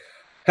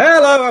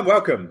Hello and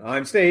welcome.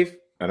 I'm Steve.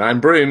 And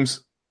I'm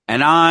Brooms.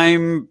 And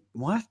I'm...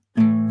 what?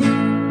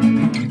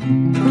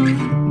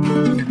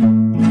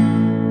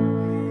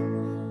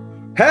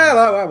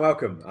 Hello and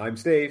welcome. I'm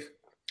Steve.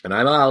 And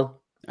I'm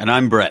Al. And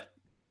I'm Brett.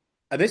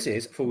 And this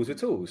is Fools with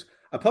Tools,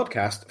 a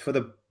podcast for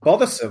the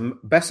bothersome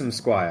Bessem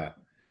Squire.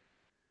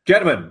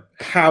 Gentlemen,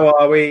 how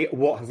are we?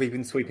 What have we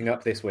been sweeping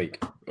up this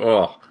week?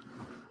 Oh,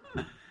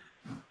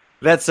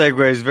 that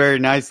segues very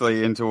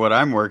nicely into what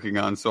I'm working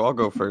on, so I'll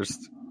go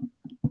first.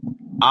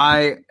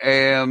 I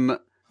am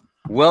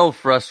well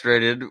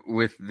frustrated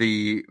with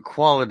the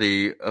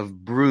quality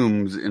of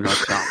brooms in our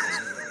shops.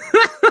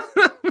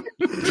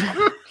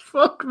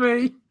 fuck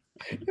me.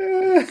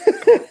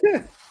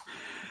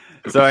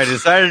 So I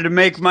decided to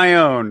make my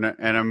own,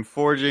 and I'm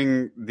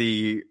forging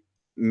the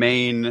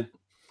main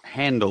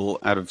handle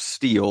out of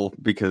steel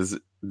because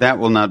that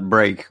will not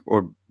break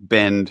or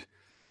bend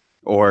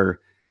or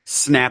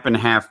snap in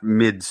half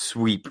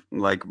mid-sweep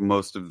like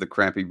most of the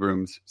crappy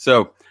brooms.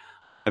 So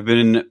I've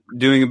been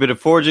doing a bit of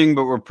forging,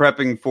 but we're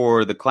prepping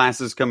for the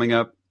classes coming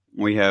up.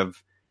 We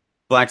have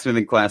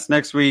blacksmithing class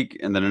next week,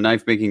 and then a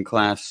knife making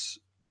class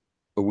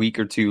a week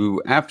or two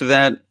after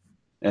that,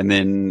 and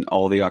then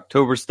all the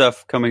October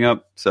stuff coming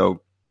up.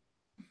 So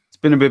it's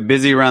been a bit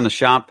busy around the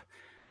shop,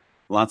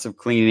 lots of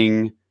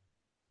cleaning,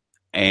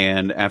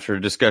 and after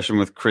a discussion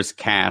with Chris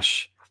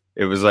Cash,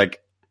 it was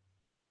like,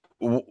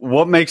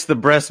 what makes the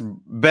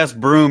best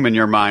broom in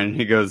your mind?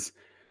 He goes,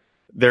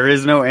 there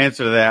is no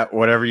answer to that.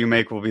 Whatever you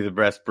make will be the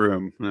best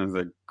broom. And I was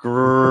like,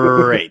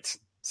 great.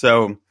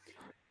 So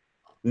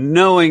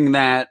knowing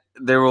that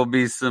there will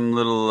be some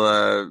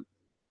little,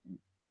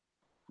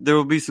 there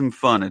will be some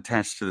fun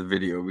attached to the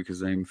video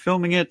because I'm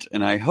filming it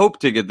and I hope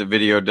to get the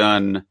video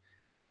done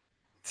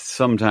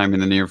sometime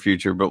in the near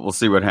future, but we'll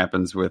see what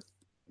happens with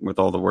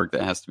all the work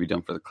that has to be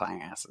done for the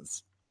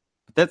classes.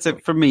 But that's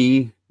it for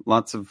me.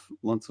 Lots of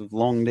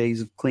long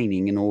days of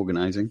cleaning and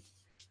organizing.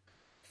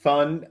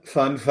 Fun.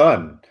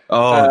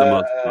 Oh, the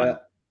most fun.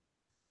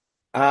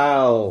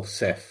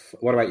 Alsif,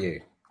 what about you?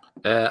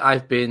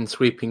 I've been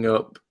sweeping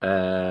up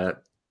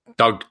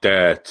dog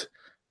dirt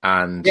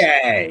and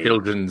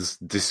children's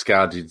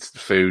discarded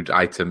food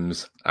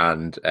items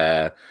and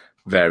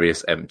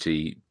various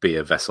empty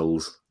beer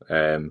vessels.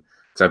 So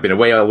I've been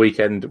away all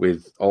weekend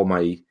with all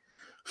my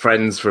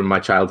friends from my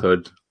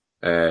childhood.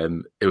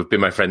 It have been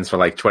my friends for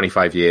like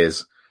 25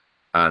 years,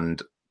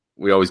 and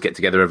we always get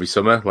together every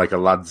summer, like a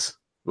lads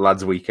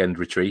weekend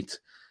retreat.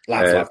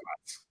 Lads.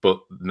 But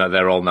no,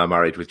 they're all now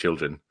married with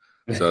children,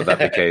 so that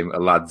became a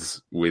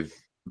lads with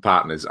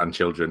partners and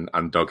children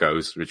and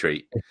doggos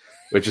retreat,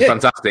 which is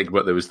fantastic.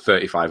 But there was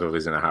 35 of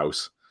us in a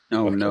house.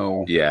 Oh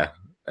no! Yeah,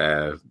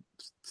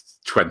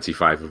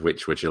 25 of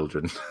which were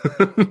children,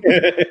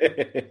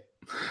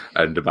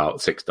 and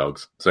about 6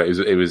 dogs. So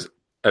it was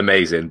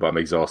amazing, but I'm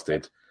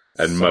exhausted,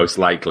 and most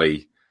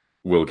likely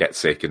will get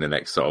sick in the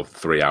next sort of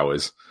 3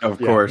 hours. Of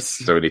course.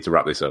 So we need to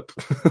wrap this up.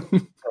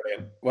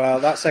 Brilliant.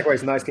 Well, that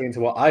segues nicely into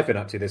what I've been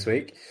up to this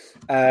week,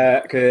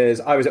 because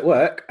I was at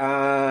work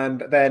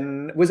and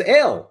then was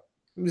ill.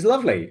 It was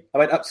lovely. I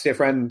went up to see a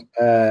friend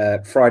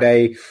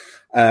Friday.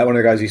 One of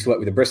the guys who used to work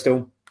with in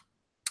Bristol.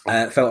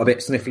 Felt a bit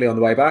sniffly on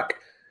the way back.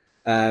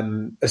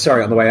 On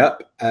the way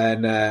up,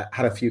 and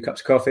had a few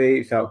cups of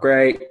coffee. Felt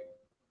great.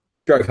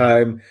 Drove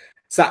home,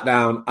 sat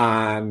down,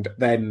 and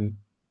then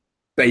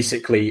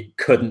basically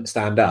couldn't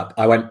stand up.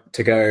 I went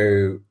to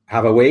go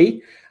have a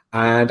wee,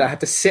 and I had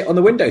to sit on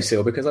the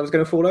windowsill because I was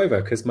going to fall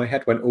over because my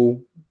head went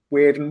all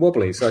weird and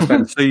wobbly. So I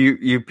spent... So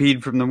you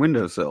peed from the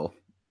windowsill?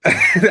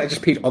 I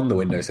just peed on the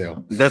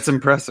windowsill. That's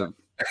impressive.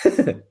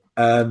 So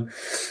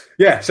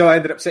I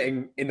ended up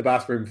sitting in the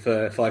bathroom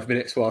for 5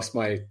 minutes whilst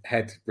my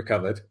head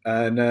recovered,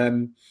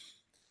 and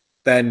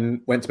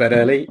then went to bed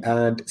early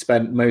and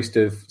spent most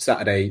of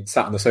Saturday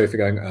sat on the sofa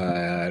going,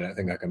 I don't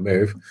think I can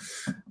move.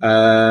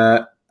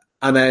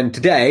 And then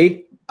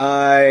today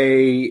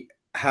I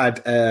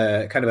had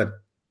a kind of a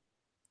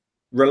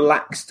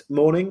relaxed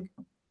morning,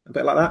 a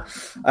bit like that.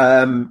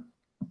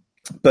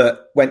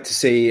 But went to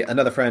see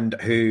another friend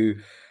who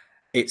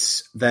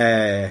it's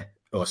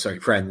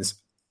friends,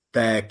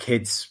 their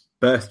kid's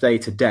birthday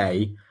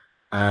today.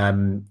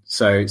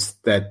 So it's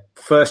their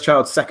first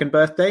child's second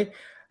birthday.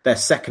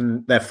 So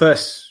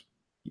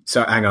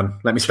hang on,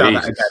 let me start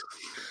that again.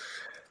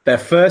 Their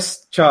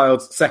first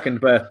child's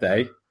second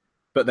birthday,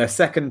 but their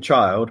second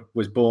child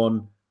was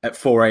born at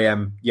 4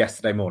 a.m.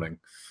 yesterday morning.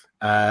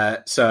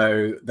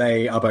 So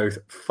they are both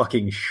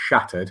fucking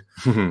shattered.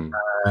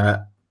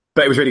 But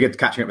it was really good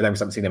catching up with them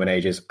because I haven't seen them in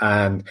ages.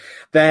 And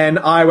then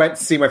I went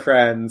to see my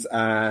friends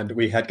and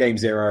we had Game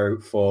Zero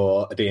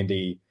for a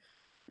D&D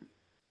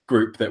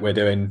group that we're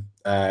doing.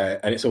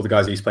 And it's all the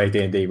guys I used to play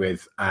D&D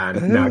with.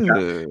 And now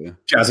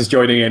Jazz is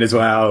joining in as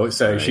well.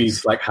 So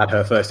she's like had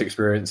her first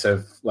experience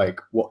of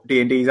like what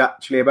D&D is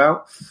actually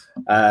about.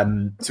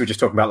 So we're just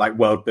talking about like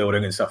world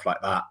building and stuff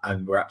like that.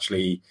 And we're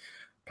actually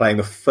playing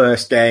the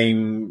first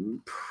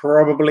game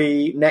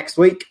probably next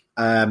week.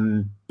 But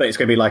it's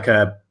going to be like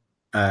a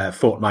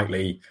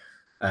fortnightly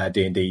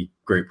D&D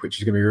group, which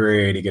is going to be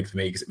really good for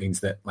me because it means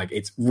that like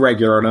it's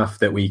regular enough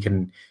that we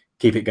can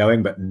keep it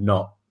going, but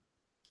not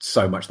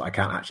so much that I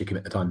can't actually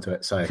commit the time to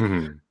it. So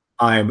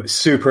I'm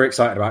super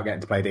excited about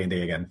getting to play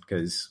D&D again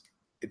because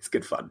it's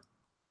good fun.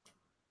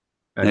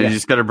 And you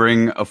just got to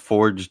bring a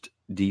forged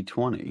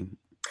D20.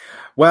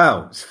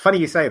 Well, it's funny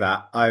you say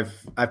that.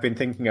 I've been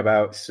thinking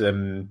about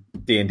some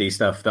D&D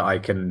stuff that I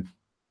can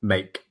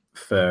make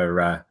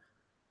for,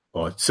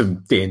 or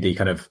some D&D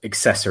kind of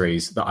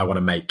accessories that I want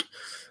to make.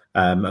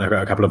 And I've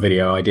got a couple of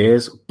video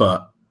ideas,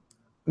 but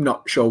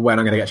not sure when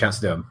I'm going to get a chance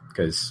to do them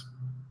because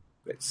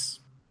it's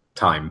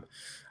time.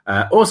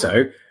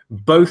 Also,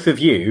 both of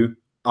you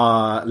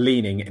are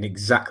leaning in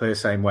exactly the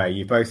same way.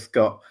 You both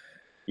got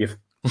your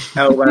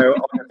elbow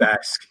on the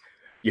desk,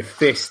 your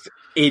fist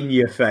in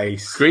your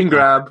face. Screen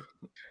grab.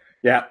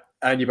 Yeah,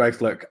 and you both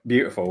look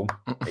beautiful.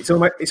 It's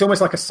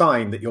almost like a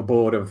sign that you're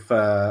bored of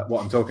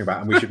what I'm talking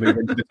about and we should move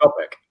into the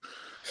topic.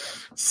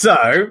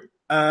 So,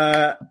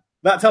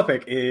 that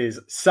topic is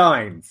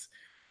signs.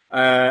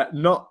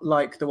 Not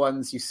like the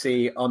ones you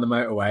see on the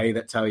motorway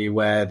that tell you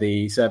where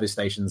the service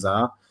stations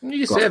are.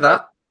 You say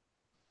that.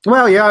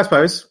 Well, yeah, I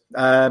suppose.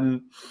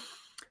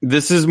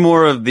 This is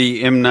more of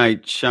the M.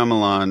 Night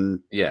Shyamalan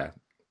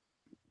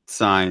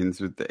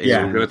signs with the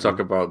we're going to talk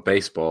about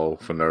baseball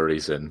for no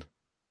reason.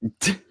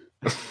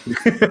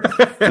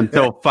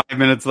 Until 5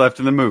 minutes left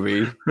in the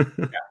movie.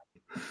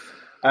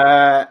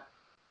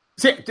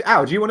 So,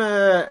 Al, do you want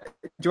to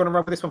run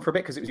with this one for a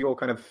bit because it was your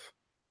kind of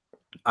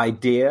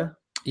idea?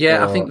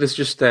 Yeah, I think there's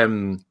just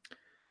there's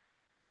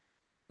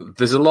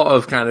a lot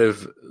of kind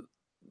of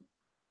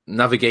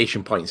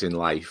navigation points in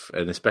life,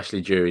 and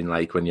especially during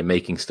like when you're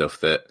making stuff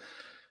that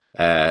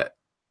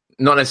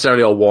not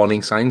necessarily all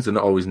warning signs. They're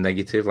not always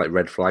negative, like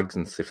red flags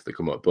and stuff that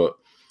come up. But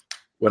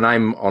when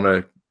I'm on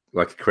a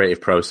creative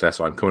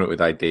process, or I'm coming up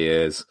with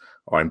ideas,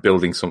 or I'm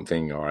building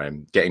something, or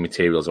I'm getting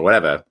materials, or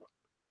whatever,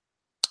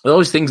 there's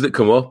always things that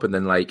come up, and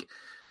then like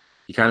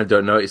you kind of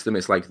don't notice them.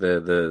 It's like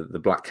the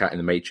black cat in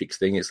the Matrix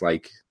thing. It's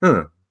like,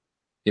 you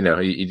know,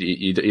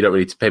 you don't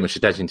really pay much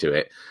attention to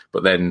it,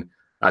 but then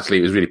actually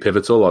it was really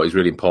pivotal, or it was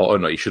really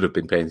important, or you should have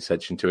been paying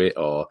attention to it,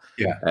 or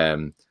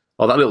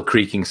or that little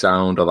creaking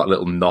sound, or that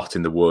little knot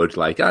in the wood.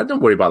 Like,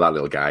 don't worry about that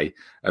little guy,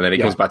 and then it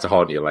comes back to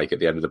haunt you, like at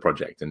the end of the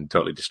project, and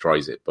totally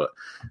destroys it. But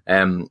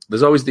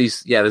there's always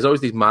these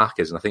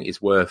markers, and I think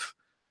it's worth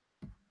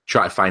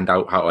trying to find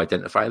out how to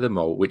identify them,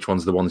 or which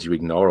one's the ones you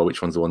ignore, or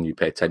which one's the one you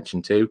pay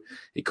attention to.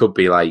 It could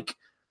be like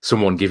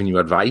someone giving you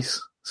advice.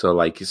 So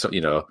like,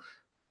 you know,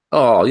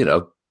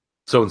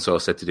 so-and-so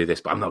said to do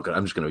this, but I'm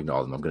just going to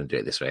ignore them. I'm going to do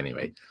it this way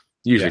anyway.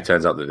 Usually it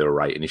turns out that they were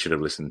right and you should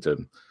have listened to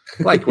them.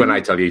 Like when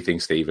I tell you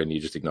things, Stephen,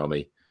 you just ignore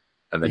me.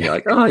 And then you're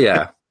like, oh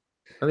yeah,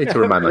 I need to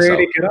remind myself.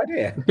 Really good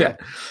idea. Yeah.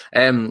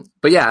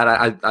 But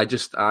yeah,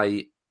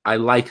 I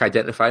like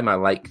identifying. I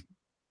like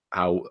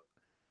how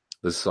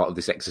there's sort of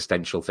this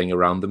existential thing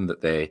around them that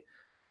they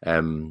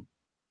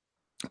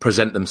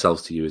present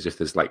themselves to you as if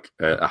there's like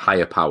a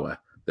higher power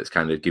that's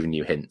kind of giving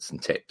you hints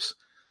and tips.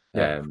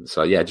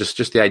 So yeah,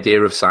 just the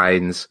idea of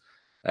signs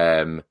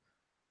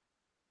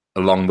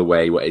along the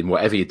way in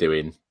whatever you're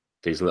doing,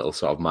 these little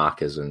sort of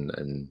markers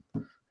and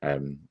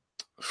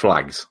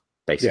flags,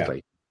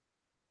 basically.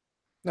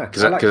 Yeah,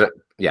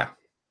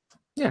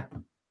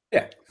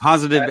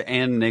 positive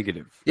and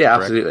negative. Yeah,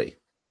 correct? Absolutely.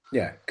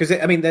 Yeah, because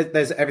I mean,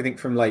 there's everything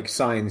from like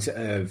signs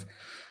of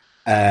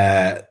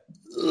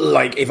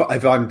like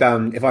if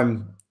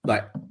I'm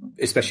like,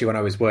 especially when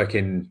I was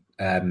working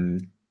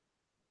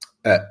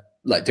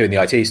like doing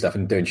the IT stuff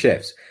and doing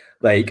shifts,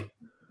 like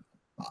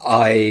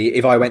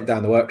if I went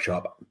down the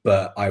workshop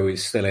but I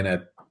was still in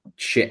a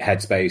shit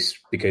headspace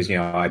because, you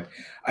know,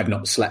 I'd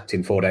not slept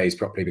in 4 days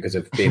properly because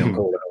of being on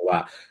call and all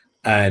that,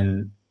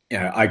 and you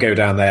know, I go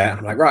down there and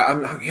I'm like, right,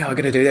 I'm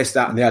going to do this,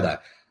 that, and the other.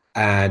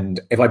 And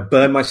if I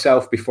burn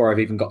myself before I've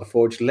even got the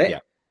forge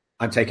lit,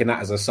 I'm taking that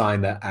as a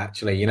sign that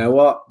actually, you know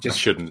what, just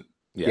shouldn't.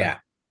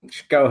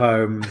 Just go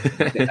home,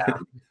 sit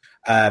down.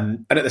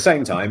 And at the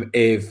same time,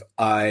 if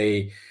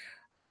I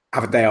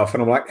have a day off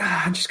and I'm like,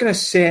 I'm just going to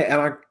sit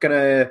and I'm going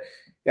to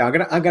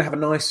have a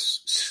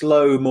nice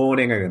slow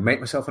morning. I'm going to make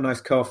myself a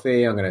nice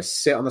coffee. I'm going to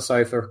sit on the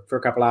sofa for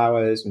a couple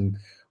hours and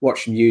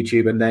watch some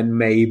YouTube, and then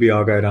maybe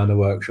I'll go down the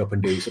workshop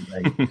and do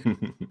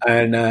something.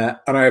 and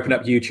I open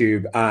up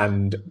YouTube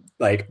and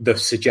like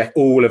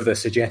all of the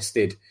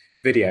suggested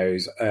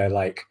videos are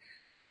like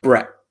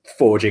Brett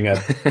forging a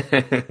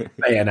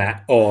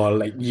bayonet, or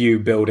like you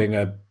building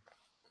a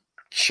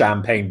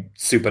champagne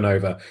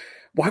supernova.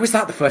 Why was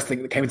that the first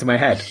thing that came into my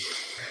head?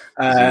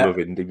 I love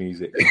indie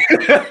music.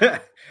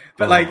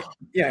 But like,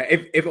 yeah,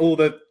 if all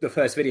the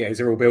first videos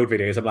are all build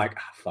videos, I'm like,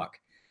 fuck.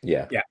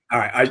 Yeah. All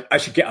right, I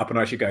should get up and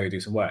I should go do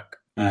some work.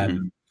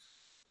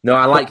 No,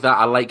 I like that.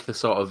 I like the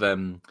sort of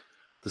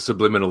the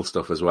subliminal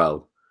stuff as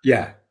well.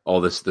 Yeah.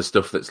 Or the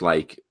stuff that's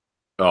like,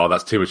 oh,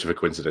 that's too much of a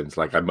coincidence.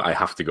 Like I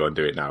have to go and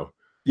do it now.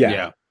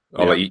 Yeah.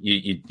 Or like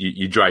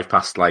you drive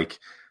past like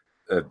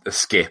a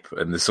skip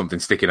and there's something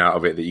sticking out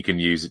of it that you can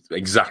use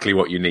exactly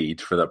what you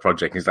need for that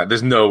project. And it's like,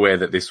 there's no way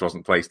that this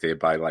wasn't placed here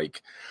by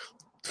like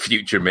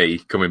future me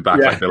coming back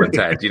like Bill and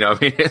Ted. You know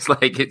what I mean? It's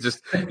like it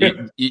just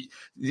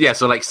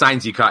so like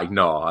signs you can't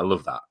ignore. I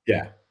love that.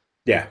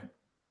 Yeah.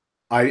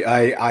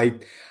 I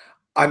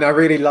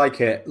really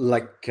like it.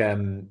 Like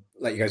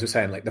you guys were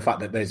saying, like the fact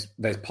that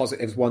there's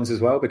positives ones as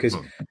well, because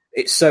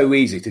it's so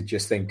easy to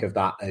just think of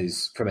that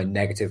as from a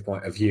negative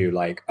point of view.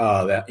 Like,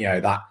 oh,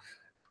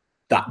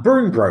 that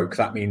broom broke.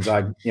 That means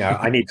I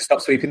need to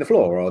stop sweeping the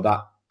floor, or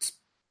that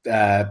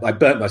I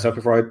burnt myself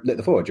before I lit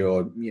the forge,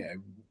 or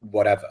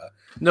whatever.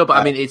 No, but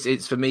I mean,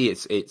 it's for me,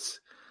 it's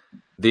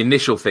the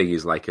initial thing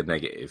is like a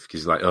negative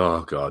because like,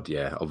 oh god,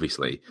 yeah,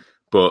 obviously,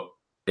 but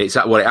it's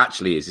what it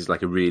actually is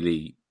like a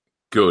really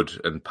good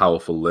and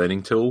powerful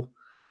learning tool.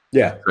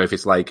 Yeah. So if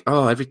it's like,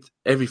 oh,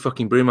 every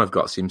fucking broom I've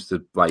got seems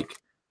to like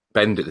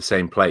bend at the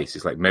same place,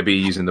 it's like maybe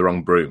you're using the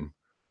wrong broom.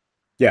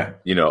 Yeah.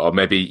 Or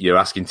maybe you're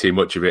asking too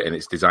much of it and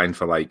it's designed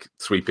for like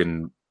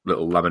sweeping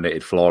little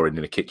laminated flooring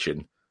in a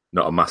kitchen,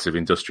 not a massive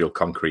industrial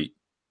concrete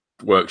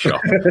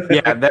workshop.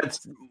 Yeah,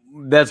 that's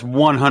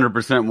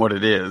 100% what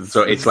it is.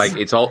 So it's like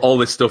it's all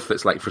this stuff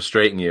that's like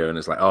frustrating you, and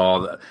it's like,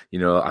 oh,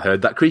 I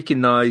heard that creaking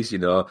noise.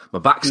 My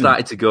back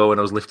started to go when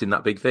I was lifting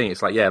that big thing.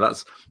 It's like, yeah,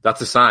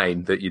 that's a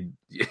sign that you're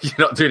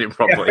not doing it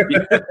properly.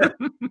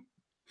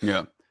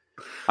 Yeah,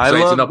 so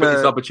it's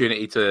an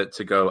opportunity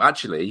to go.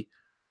 Actually,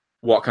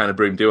 what kind of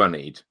broom do I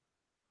need?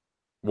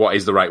 What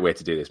is the right way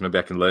to do this? Maybe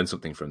I can learn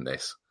something from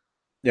this.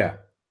 Yeah,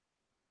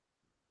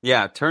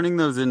 turning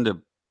those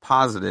into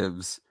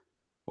positives,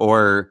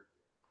 or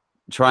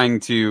trying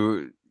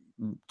to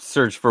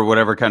search for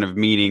whatever kind of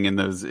meaning in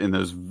those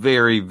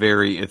very,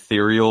 very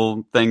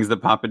ethereal things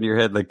that pop into your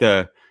head, like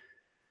the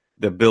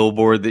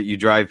billboard that you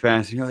drive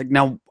past. And you're like,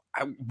 now,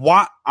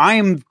 I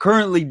am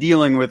currently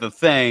dealing with a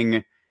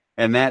thing,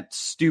 and that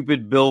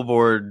stupid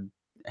billboard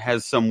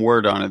has some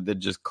word on it that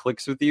just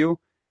clicks with you.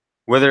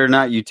 Whether or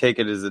not you take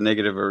it as a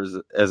negative or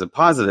as a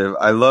positive,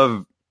 I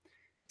love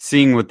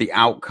seeing what the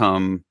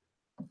outcome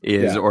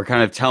is, or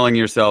kind of telling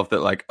yourself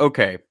that, like,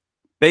 okay,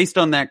 based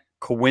on that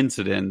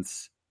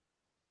coincidence,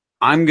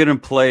 I'm going to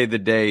play the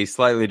day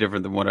slightly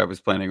different than what I was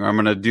planning, or I'm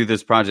going to do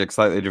this project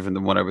slightly different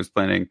than what I was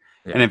planning.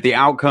 Yeah. And if the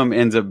outcome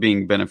ends up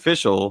being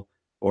beneficial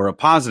or a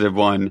positive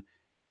one,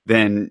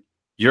 then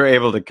you're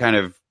able to kind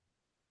of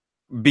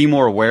be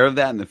more aware of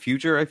that in the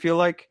future, I feel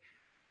like.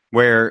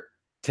 Where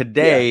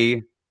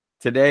today,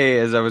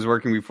 as I was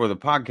working before the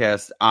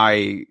podcast,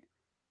 I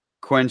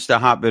quenched a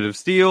hot bit of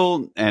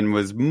steel and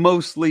was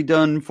mostly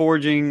done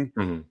forging,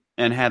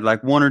 and had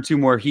like one or two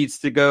more heats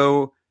to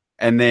go.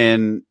 And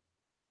then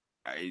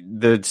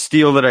the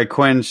steel that I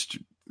quenched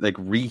like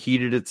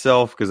reheated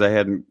itself because I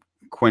hadn't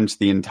quenched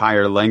the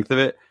entire length of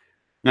it.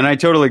 And I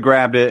totally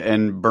grabbed it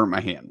and burnt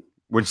my hand,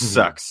 which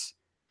sucks.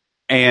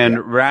 And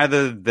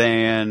rather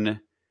than,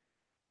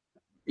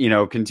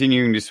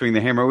 continuing to swing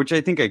the hammer, which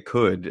I think I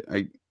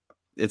could,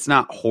 it's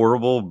not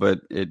horrible,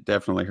 but it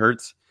definitely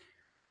hurts.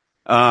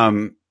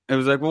 It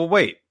was like, well,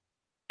 wait,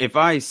 if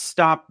I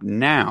stop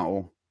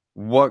now,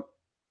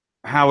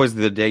 how has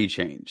the day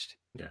changed?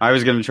 Yeah. I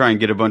was going to try and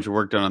get a bunch of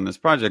work done on this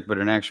project, but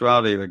in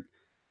actuality, like,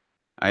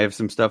 I have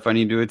some stuff I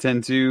need to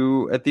attend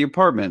to at the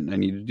apartment. I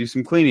need to do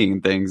some cleaning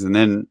and things. And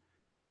then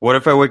what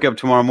if I wake up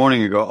tomorrow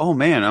morning and go, oh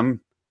man,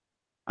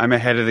 I'm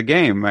ahead of the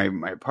game.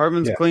 My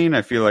apartment's clean.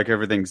 I feel like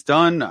everything's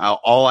done.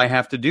 All I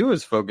have to do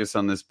is focus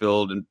on this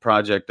build and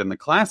project and the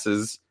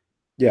classes.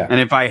 Yeah. And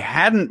if I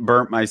hadn't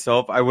burnt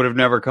myself, I would have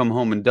never come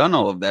home and done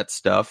all of that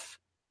stuff.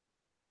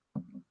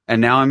 And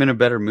now I'm in a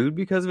better mood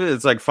because of it.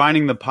 It's like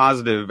finding the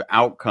positive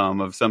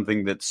outcome of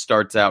something that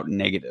starts out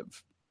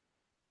negative.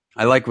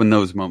 I like when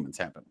those moments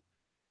happen.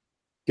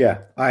 Yeah,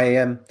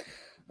 I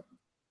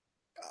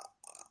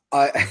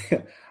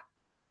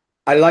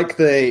like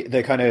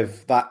the kind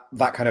of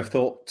that kind of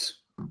thought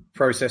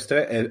process to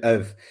it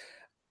of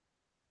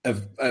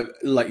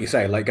like you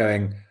say, like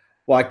going,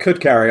 well, I could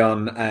carry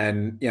on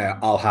and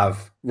I'll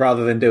have,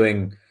 rather than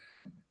doing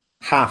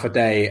half a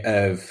day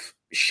of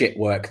shit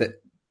work that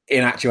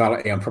in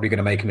actuality I'm probably going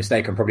to make a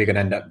mistake, I'm probably going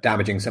to end up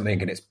damaging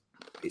something, and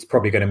it's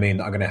probably going to mean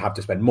that I'm going to have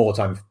to spend more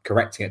time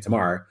correcting it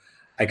tomorrow.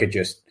 I could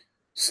just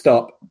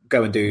stop,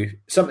 go and do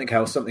something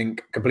else, something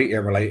completely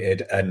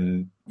unrelated,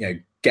 and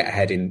get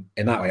ahead in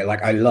that way.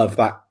 Like, I love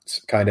that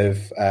kind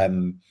of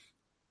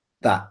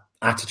that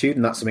attitude,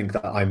 and that's something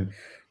that I'm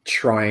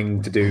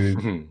trying to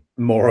do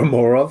more and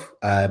more of.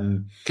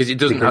 Because it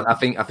doesn't. I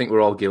think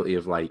we're all guilty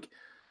of like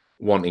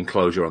wanting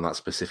closure on that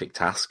specific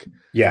task.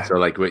 Yeah. So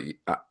like,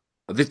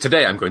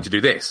 today I'm going to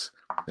do this,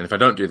 and if I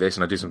don't do this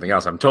and I do something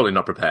else, I'm totally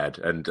not prepared,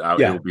 and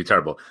it will be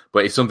terrible.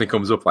 But if something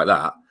comes up like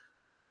that,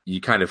 you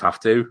kind of have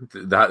to.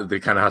 There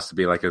kind of has to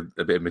be like a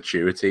bit of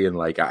maturity and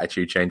like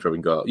attitude change where we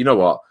can go, you know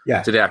what?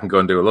 Yeah. Today I can go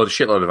and do a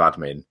shitload of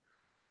admin,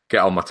 get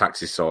all my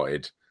taxes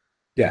sorted.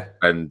 Yeah.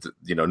 And,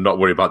 not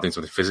worry about doing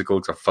something physical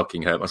because I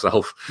fucking hurt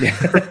myself. Yeah.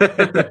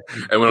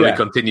 And will only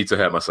continue to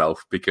hurt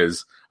myself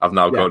because I've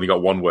now only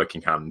got one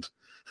working hand.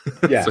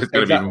 Yeah. So it's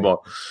going to be even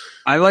more.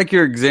 I like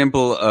your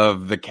example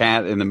of the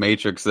cat in the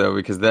Matrix, though,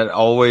 because that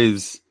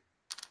always,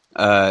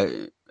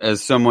 as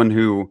someone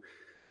who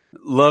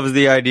loves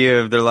the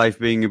idea of their life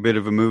being a bit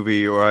of a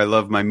movie, or I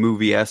love my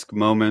movie-esque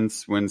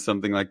moments when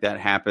something like that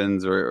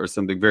happens, or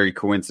something very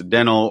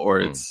coincidental, or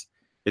it's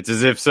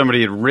as if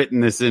somebody had written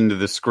this into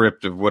the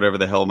script of whatever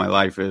the hell my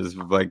life is.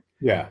 Like,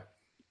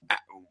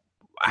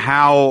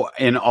 how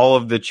in all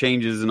of the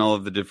changes and all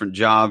of the different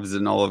jobs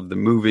and all of the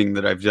moving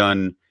that I've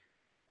done,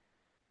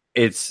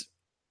 you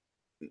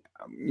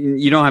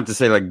don't have to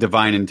say like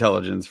divine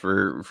intelligence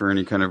for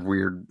any kind of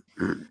weird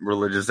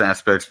religious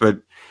aspects, but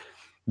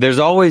there's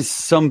always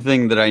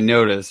something that I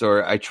notice,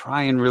 or I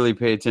try and really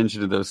pay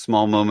attention to those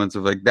small moments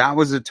of like, that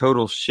was a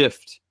total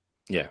shift.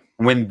 Yeah.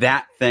 When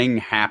that thing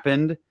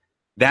happened,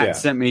 that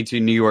sent me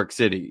to New York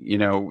City. You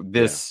know,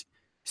 this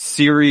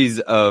series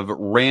of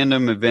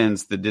random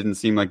events that didn't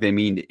seem like they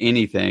mean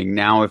anything.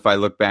 Now, if I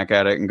look back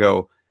at it and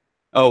go,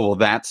 oh, well,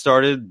 that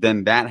started,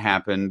 then that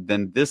happened,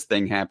 then this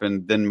thing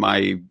happened, then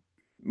my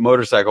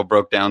motorcycle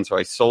broke down, so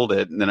I sold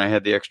it, and then I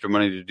had the extra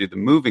money to do the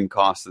moving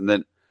costs, and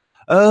then,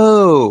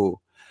 oh,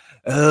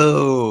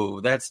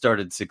 that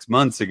started 6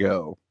 months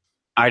ago.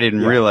 I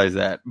didn't realize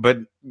that. But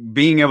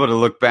being able to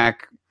look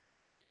back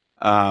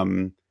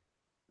and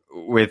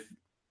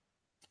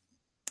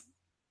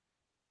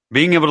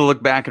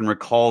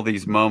recall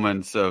these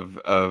moments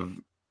of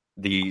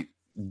the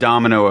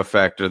domino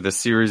effect, or the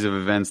series of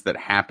events that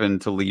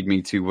happened to lead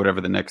me to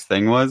whatever the next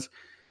thing was,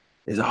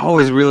 is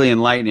always really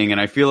enlightening. And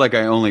I feel like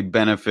I only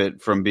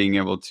benefit from being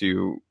able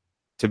to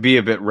be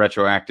a bit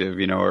retroactive,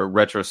 you know, or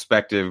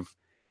retrospective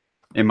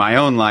in my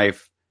own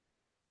life,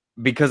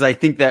 because I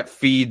think that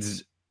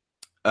feeds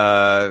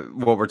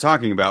what we're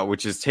talking about,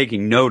 which is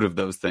taking note of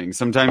those things.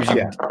 Sometimes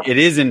it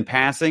is in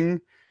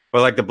passing,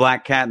 but like the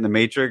black cat in the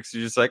Matrix,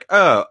 you're just like,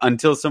 oh,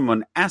 until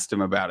someone asked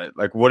him about it.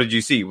 Like, what did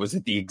you see? Was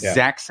it the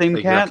exact same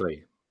cat?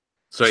 Exactly.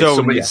 So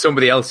it's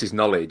somebody else's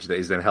knowledge that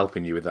is then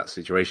helping you with that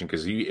situation,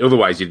 because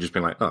otherwise you'd just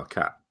been like, oh,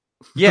 cat.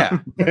 Yeah.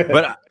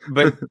 but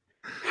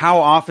how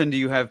often do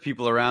you have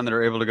people around that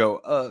are able to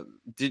go,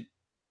 did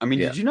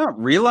you not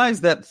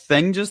realize that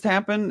thing just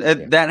happened?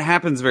 That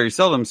happens very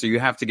seldom. So you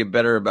have to get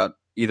better about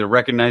either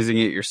recognizing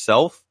it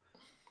yourself,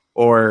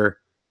 or,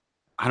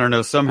 I don't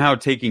know, somehow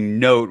taking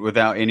note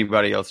without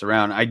anybody else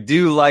around. I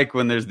do like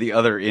when there's the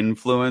other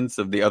influence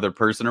of the other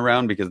person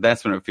around, because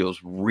that's when it feels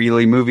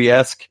really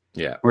movie-esque.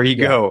 Yeah. Where you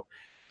go,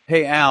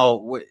 hey,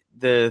 Al,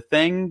 the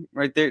thing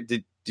right there,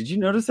 did you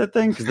notice that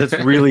thing? Because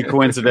that's really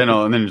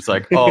coincidental. And then it's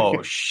like,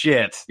 oh,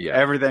 shit. Yeah.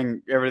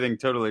 Everything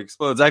totally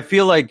explodes. I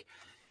feel like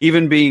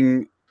even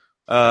being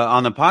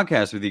on the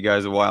podcast with you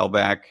guys a while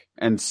back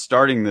and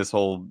starting this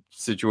whole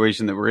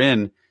situation that we're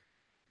in,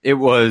 it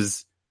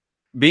was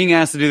being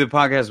asked to do the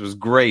podcast was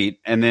great.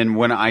 And then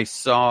when I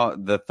saw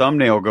the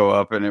thumbnail go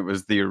up and it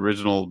was the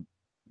original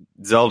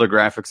Zelda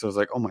graphics, I was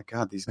like, oh my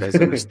God, these guys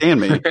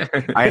understand me.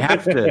 I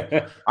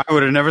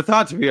would have never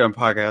thought to be on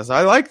podcasts.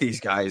 I like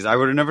these guys. I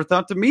would have never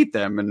thought to meet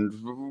them.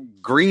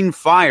 And Green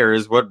Fire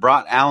is what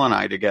brought Al and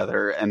I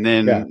together. And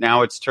then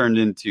now it's turned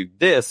into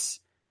this.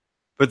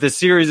 But the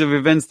series of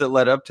events that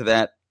led up to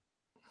that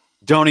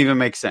don't even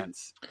make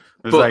sense.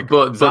 It was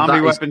but Zombie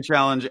Weapon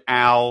Challenge,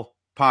 Al,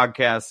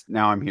 podcast,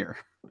 now I'm here.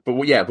 But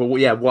what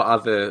are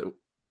the...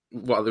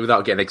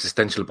 without getting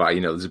existential about it,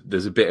 you know,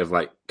 there's a bit of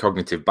like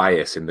cognitive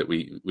bias in that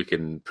we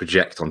can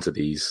project onto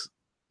these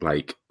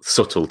like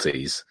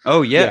subtleties.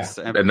 Oh yes,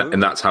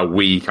 and that's how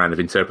we kind of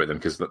interpret them,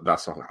 because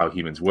that's how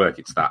humans work.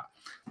 It's that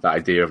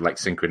idea of like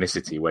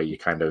synchronicity, where you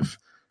kind of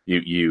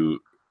you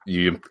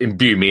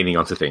imbue meaning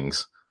onto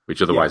things which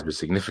otherwise would be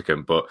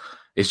significant, but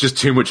it's just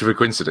too much of a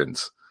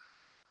coincidence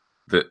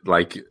that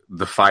like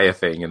the fire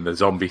thing and the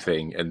zombie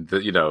thing and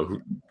the, you know.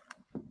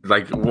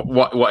 Like,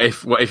 what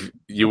if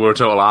you were a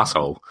total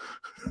asshole?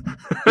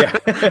 Yeah,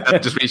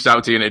 and just reached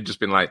out to you and it'd just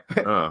been like,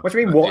 oh, what do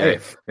you mean? What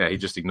if? Yeah, he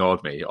just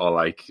ignored me,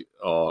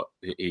 or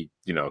he,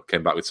 you know,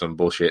 came back with some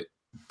bullshit,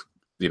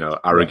 you know,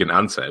 arrogant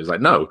answer. It was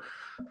like, no,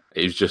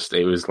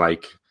 it was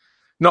like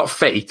not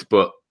fate,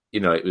 but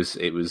you know,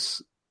 it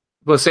was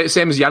well,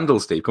 same as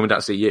Yandel, Steve, coming down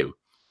to see you.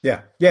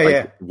 Yeah.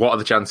 What are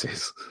the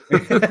chances?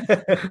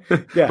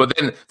 Yeah. But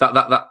then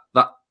that.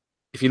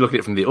 If you look at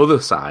it from the other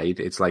side,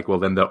 it's like, well,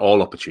 then they're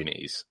all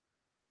opportunities.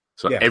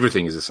 So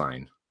everything is a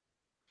sign.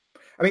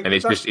 I mean, and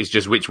it's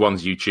just which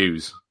ones you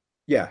choose.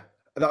 Yeah,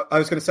 I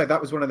was going to say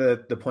that was one of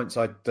the points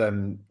I'd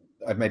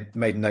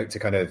made note to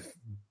kind of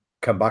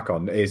come back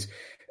on is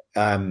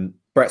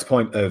Brett's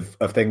point of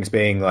things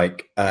being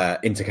like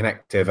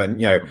interconnected, and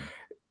you know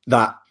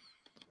that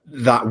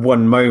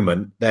one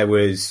moment, there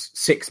was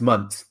 6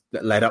 months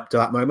that led up to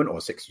that moment,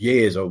 or 6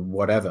 years, or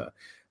whatever.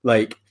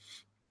 Like,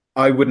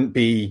 I wouldn't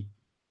be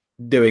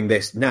doing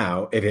this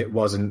now if it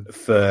wasn't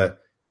for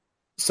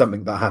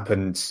something that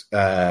happened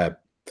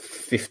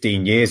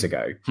 15 years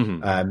ago,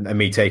 and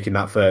me taking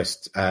that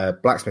first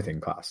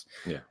blacksmithing class.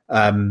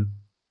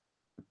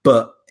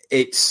 But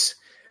it's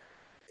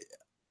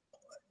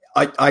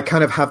I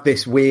kind of have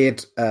this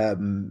weird I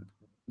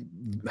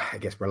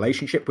guess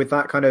relationship with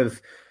that kind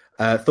of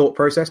thought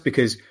process,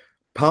 because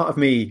part of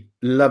me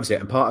loves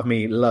it and part of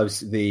me loves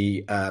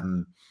the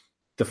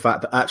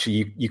fact that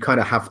actually you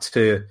kind of have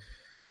to,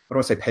 I don't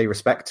want to say pay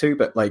respect to,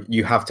 but like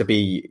you have to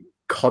be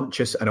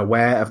conscious and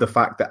aware of the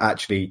fact that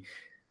actually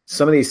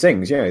some of these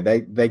things,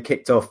 they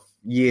kicked off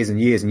years and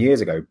years and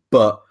years ago.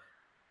 But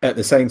at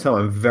the same time,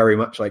 I'm very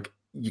much like,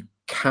 you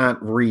can't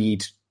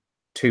read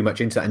too much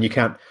into that, and you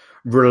can't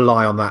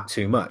rely on that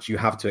too much. You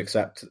have to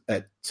accept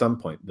at some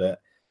point that,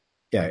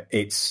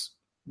 it's,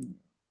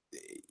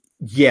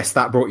 yes,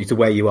 that brought you to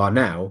where you are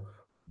now,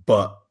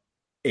 but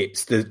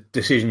it's the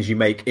decisions you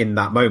make in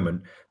that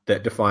moment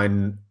that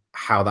define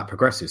how that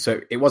progresses. So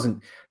it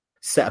wasn't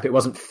set up. It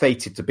wasn't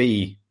fated to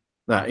be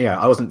that.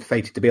 I wasn't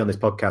fated to be on this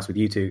podcast with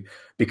you two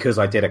because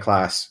I did a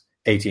class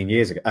 15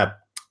 years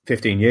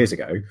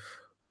ago.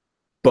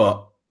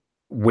 But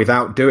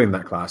without doing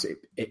that class,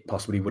 it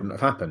possibly wouldn't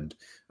have happened.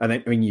 And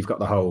then, I mean, you've got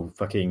the whole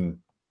fucking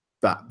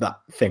that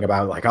thing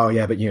about like, oh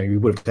yeah, but you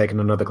would have taken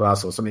another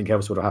class or something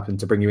else would have happened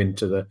to bring you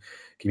into the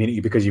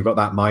community because you've got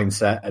that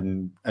mindset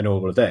and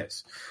all of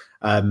this.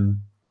 But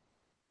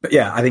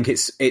yeah, I think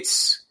it's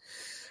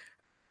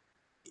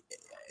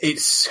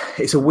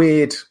a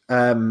weird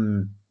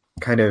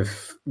kind of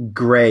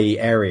grey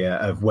area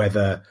of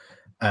whether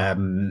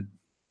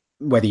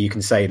you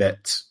can say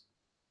that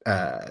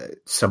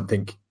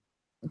something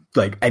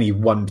like any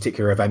one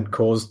particular event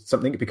caused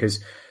something,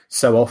 because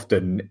so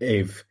often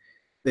if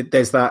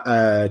there's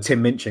that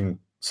Tim Minchin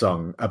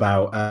song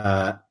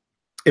about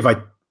if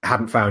I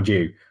hadn't found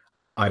you,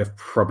 I'd have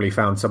probably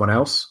found someone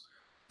else.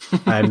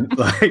 And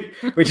like,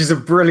 which is a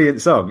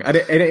brilliant song. And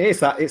it is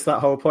that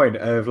whole point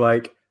of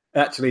like,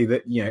 actually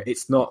that,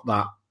 it's not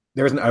that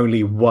there isn't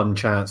only one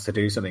chance to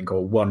do something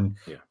or one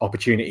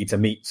opportunity to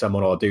meet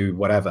someone or do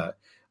whatever.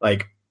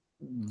 Like,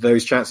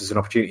 those chances and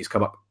opportunities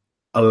come up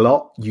a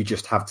lot. You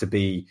just have to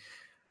be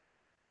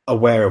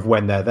aware of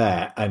when they're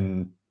there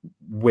and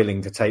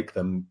willing to take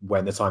them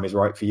when the time is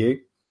right for you.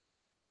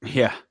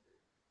 Yeah.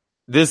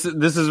 This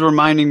is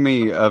reminding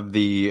me of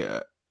the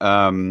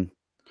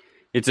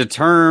it's a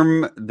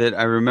term that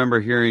I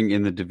remember hearing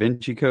in the Da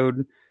Vinci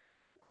Code.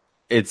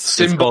 It's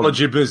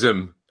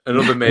symbologism,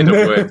 another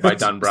made-up word by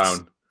Dan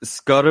Brown.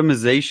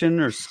 Scotomization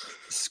or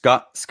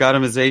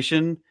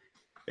scotomization.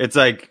 It's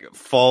like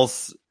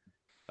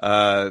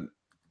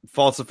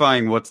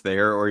falsifying what's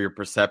there or your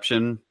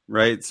perception,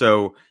 right?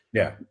 So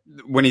yeah,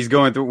 when he's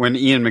going through, when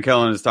Ian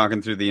McKellen is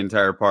talking through the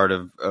entire part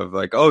of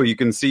like, oh, you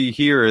can see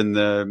here in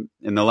the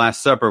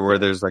Last Supper where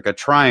there's like a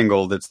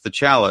triangle that's the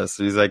chalice,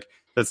 and he's like,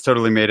 that's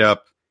totally made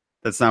up.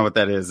 That's not what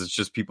that is. It's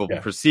just people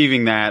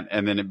perceiving that,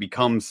 and then it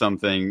becomes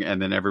something,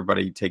 and then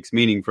everybody takes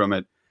meaning from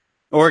it.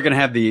 Or it can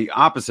have the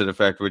opposite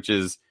effect, which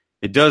is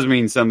it does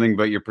mean something,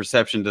 but your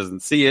perception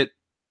doesn't see it.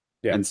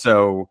 Yeah. And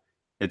so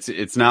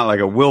it's not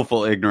like a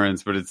willful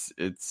ignorance, but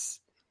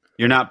it's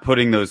you're not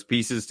putting those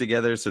pieces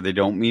together, so they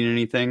don't mean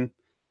anything.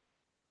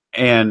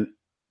 And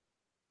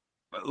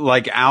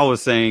like Al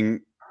was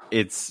saying,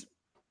 it's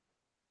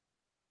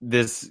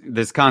this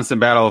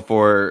constant battle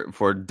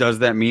for does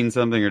that mean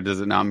something or does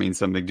it not mean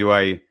something? Do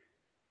I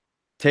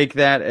take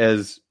that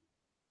as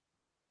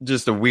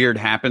just a weird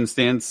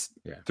happenstance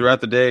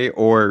throughout the day,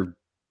 or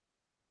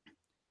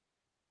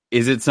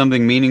is it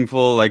something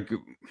meaningful? Like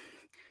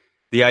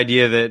the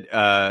idea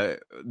that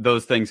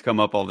those things come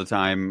up all the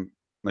time,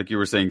 like you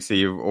were saying,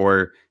 Steve,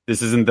 or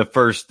this isn't the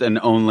first and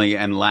only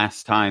and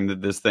last time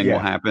that this thing will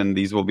happen.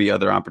 These will be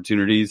other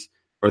opportunities,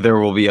 or there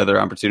will be other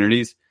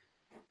opportunities.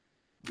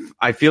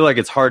 I feel like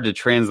it's hard to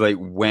translate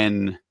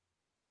when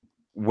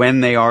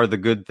they are the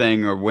good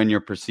thing or when you're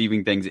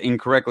perceiving things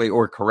incorrectly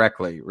or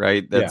correctly,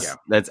 right?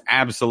 That's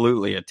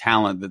absolutely a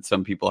talent that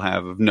some people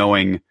have of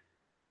knowing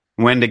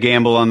when to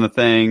gamble on the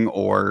thing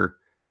or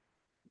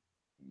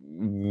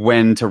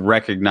when to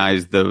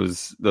recognize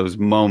those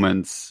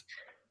moments.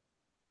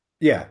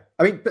 Yeah.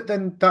 I mean, but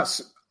then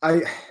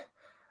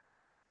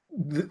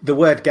the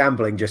word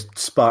gambling just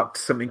sparked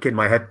something in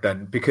my head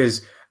then,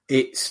 because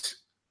it's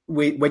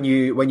when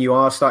you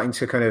are starting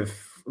to kind of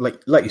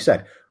like you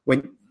said,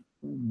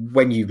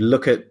 when you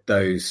look at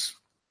those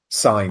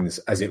signs,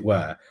 as it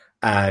were,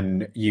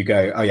 and you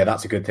go, oh yeah,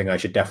 that's a good thing, I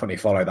should definitely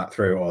follow that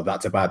through, or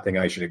that's a bad thing,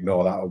 I should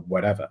ignore that, or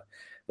whatever.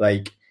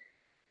 Like,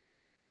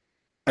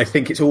 I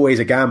think it's always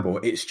a gamble.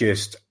 It's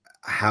just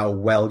how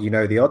well you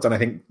know the odds. And I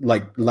think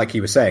like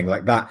you were saying,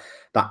 like that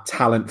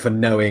talent for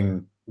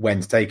knowing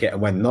when to take it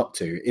and when not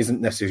to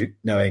isn't necessarily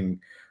knowing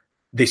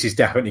this is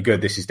definitely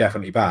good, this is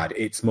definitely bad.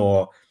 It's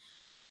more,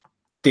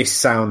 this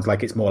sounds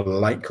like it's more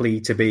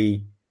likely to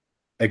be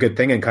a good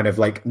thing, and kind of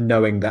like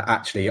knowing that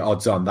actually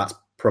odds on that's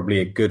probably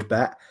a good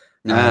bet.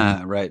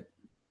 Right.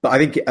 But I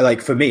think,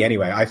 like, for me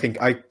anyway, I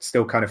think I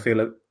still kind of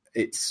feel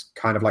it's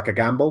kind of like a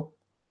gamble.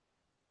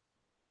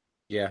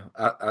 Yeah.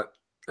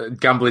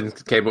 Gambling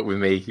came up with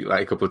me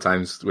like a couple of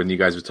times when you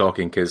guys were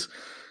talking, because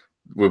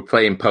we're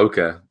playing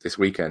poker this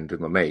weekend with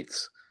my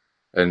mates,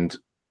 and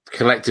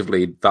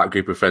collectively that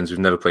group of friends who've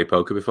never played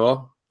poker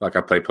before, like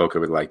I played poker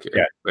with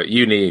at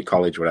uni,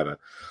 college, whatever.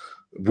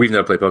 We've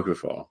never played poker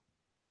before.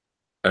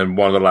 And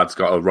one of the lads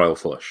got a royal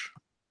flush.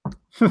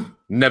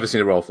 Never seen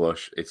a royal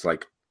flush. It's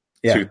like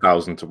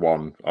 2,000 to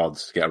 1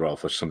 odds to get a royal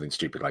flush, something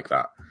stupid like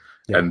that.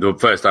 Yeah. And the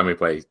first time we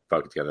play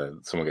poker together,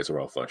 someone gets a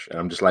royal flush. And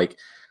I'm just like,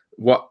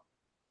 what?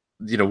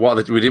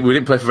 we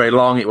didn't play for very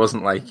long. It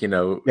wasn't like, we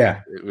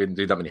didn't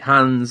do that many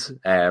hands.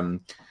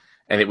 And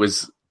it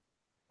was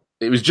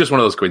just one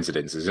of those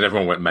coincidences, and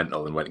everyone went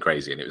mental and went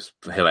crazy, and it was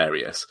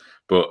hilarious.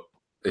 But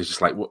it's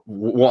just like,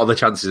 what are the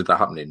chances of that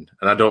happening?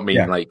 And I don't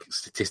mean like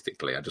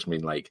statistically. I just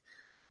mean like,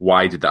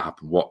 why did that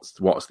happen?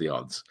 What's the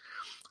odds?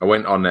 I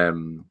went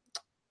on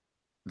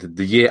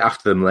the year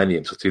after the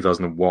millennium, so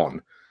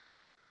 2001.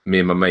 Me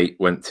and my mate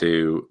went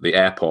to the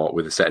airport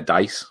with a set of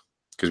dice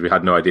because we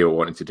had no idea what we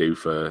wanted to do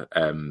for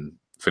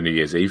New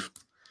Year's Eve.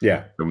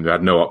 Yeah, and we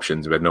had no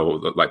options. We had no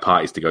like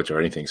parties to go to or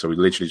anything. So we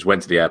literally just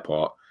went to the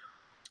airport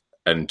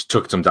and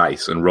took some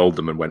dice and rolled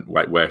them and went,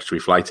 right, where should we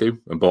fly to?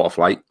 And bought a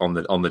flight on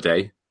the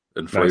day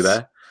and flew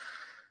there.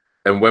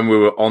 And when we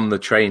were on the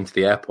train to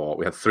the airport,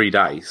 we had 3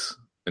 dice,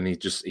 and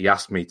he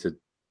asked me to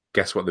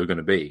guess what they were going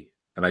to be,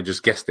 and I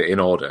just guessed it in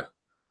order.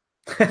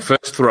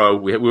 First throw,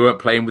 we weren't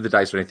playing with the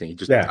dice or anything. He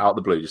just out of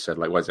the blue just said,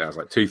 like, what is it? I was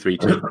like 2, 3,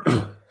 2,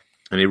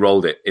 and he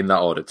rolled it in that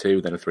order: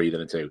 2, then a 3,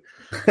 then a 2.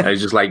 And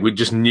it's just like we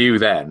just knew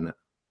then.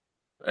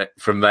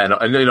 From then,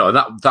 and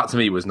that to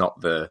me was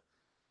not the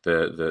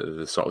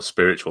sort of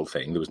spiritual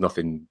thing. There was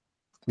nothing.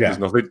 Yeah.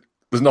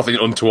 There's nothing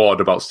untoward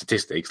about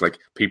statistics. Like,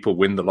 people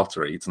win the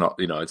lottery. It's not,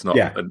 it's not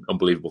an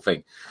unbelievable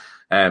thing.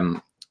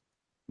 But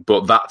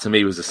that to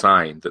me was a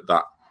sign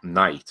that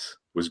night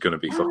was going to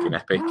be fucking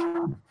epic.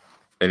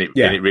 And it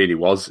really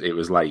was. It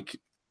was like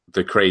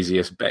the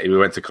craziest. We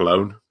went to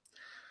Cologne.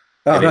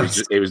 And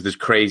it was the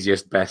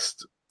craziest,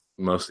 best,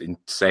 most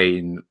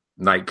insane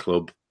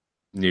nightclub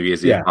New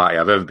Year's Eve party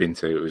I've ever been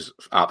to. It was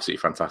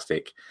absolutely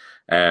fantastic.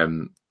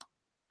 And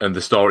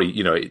the story,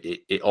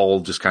 it all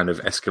just kind of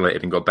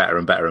escalated and got better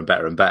and better and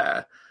better and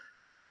better.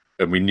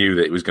 And we knew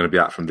that it was going to be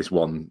that from this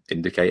one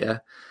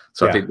indicator.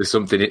 So I think there's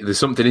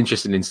something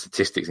interesting in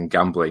statistics and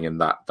gambling,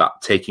 and that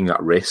taking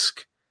that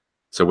risk.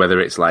 So whether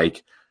it's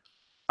like,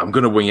 I'm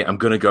going to wing it, I'm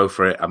going to go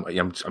for it,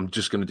 I'm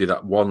just going to do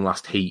that one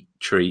last heat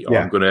treat, or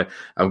I'm going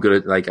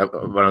to like,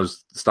 when I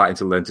was starting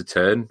to learn to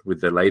turn with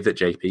the lathe that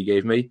JP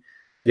gave me,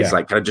 it's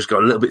like, can I just go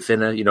a little bit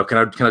thinner? Can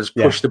I just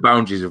push the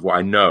boundaries of what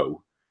I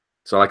know?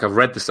 So, like, I've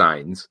read the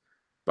signs,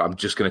 but I'm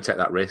just going to take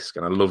that risk.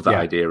 And I love that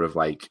idea of,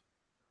 like,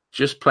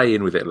 just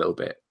playing with it a little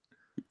bit.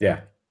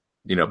 Yeah.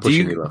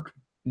 Pushing your luck.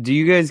 Do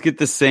you guys get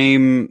the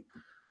same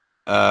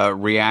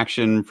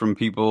reaction from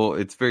people?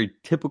 It's very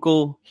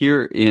typical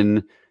here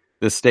in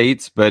the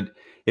States, but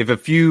if a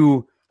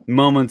few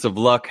moments of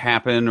luck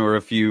happen, or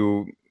if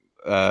you...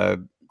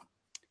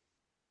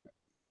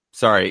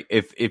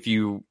 if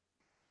you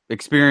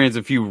experience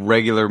a few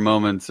regular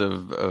moments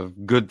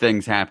of good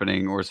things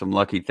happening or some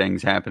lucky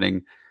things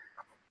happening,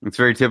 it's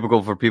very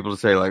typical for people to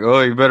say, like,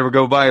 oh, you better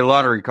go buy a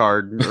lottery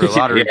card or a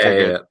lottery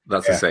ticket. Yeah,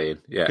 that's a saying.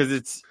 Yeah,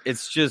 because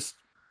it's just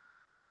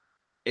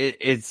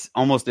it's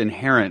almost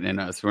inherent in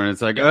us when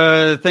it's like,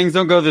 things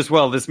don't go this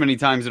well this many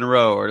times in a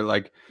row, or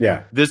like,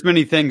 this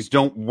many things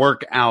don't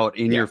work out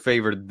in your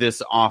favor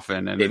this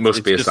often, and it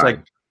must be a sign.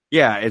 Like,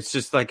 it's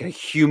just like a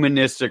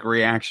humanistic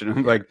reaction.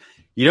 I'm like,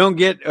 you don't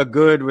get a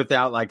good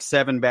without like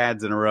 7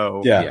 bads in a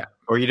row. Yeah.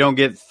 Or you don't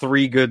get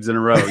 3 goods in a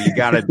row.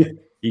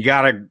 You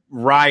gotta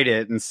ride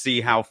it and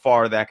see how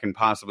far that can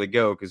possibly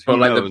go. Because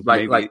like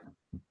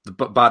the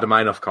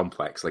Baader-Meinhof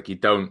complex, like, you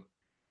don't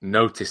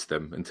notice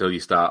them until you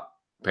start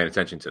paying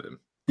attention to them.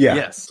 Yeah.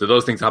 Yes. So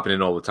those things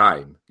happening all the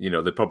time.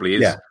 There probably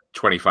is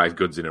 25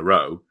 goods in a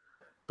row,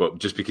 but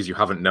just because you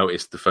haven't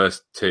noticed the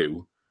first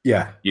 2,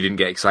 you didn't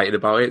get excited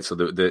about it. So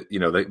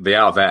they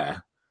are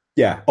there.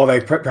 Yeah. Or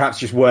they perhaps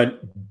just weren't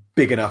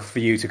big enough for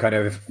you to kind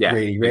of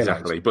really realize.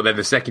 Exactly. But then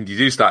the second you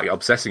do start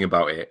obsessing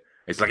about it,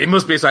 it's like, it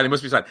must be a sign, it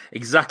must be a sign.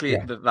 Exactly.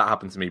 That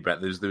happened to me,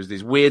 Brett. There was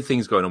these weird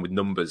things going on with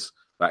numbers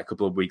like a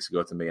couple of weeks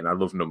ago to me, and I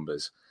love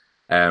numbers.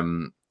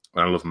 And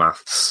I love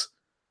maths.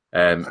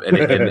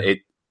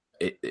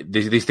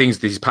 These things,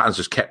 these patterns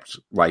just kept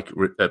like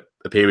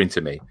appearing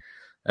to me.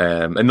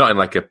 And not in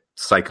like a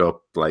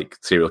psycho, like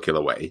serial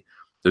killer way.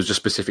 There's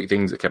just specific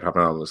things that kept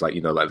happening. It was like,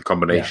 like the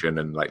combination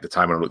and like the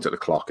time when I looked at the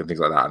clock and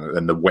things like that,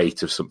 and the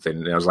weight of something.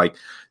 And I was like,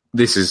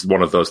 this is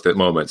one of those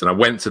moments. And I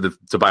went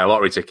to buy a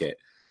lottery ticket,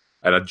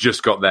 and I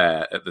just got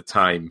there at the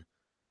time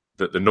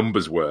that the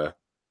numbers were.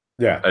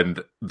 Yeah.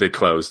 And they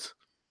closed.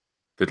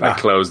 They'd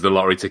closed the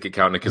lottery ticket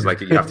counter because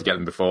like you have to get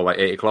them before like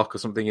 8 o'clock or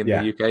something in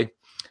the UK,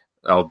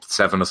 or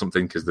 7 or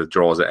something, because the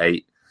draw's at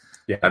 8.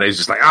 Yeah. And it was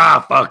just like,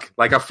 fuck.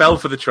 Like, I fell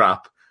for the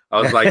trap. I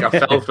was like, I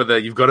fell for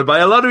you've got to buy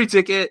a lottery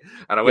ticket.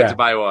 And I went to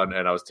buy one,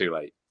 and I was too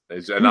late.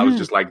 And I was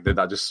just like,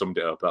 that just summed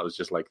it up. That was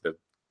just like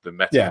the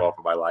metaphor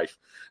for my life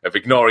of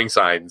ignoring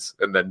signs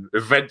and then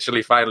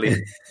eventually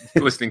finally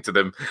listening to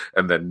them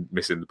and then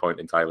missing the point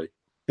entirely.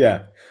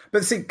 Yeah.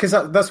 But see, because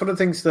that's one of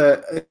the things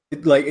that,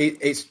 like,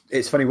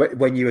 it's funny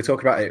when you were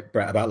talking about it,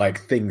 Brett, about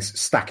like things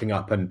stacking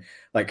up and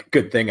like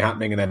good thing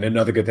happening and then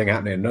another good thing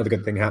happening, another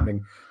good thing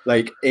happening.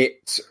 Like,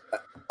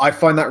 I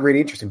find that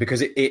really interesting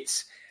because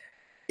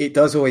it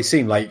does always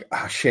seem like,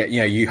 oh shit,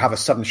 you have a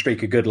sudden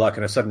streak of good luck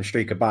and a sudden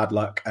streak of bad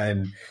luck.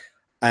 And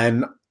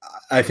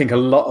I think a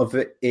lot of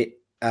it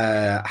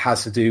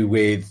has to do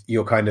with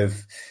your kind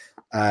of,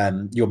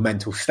 your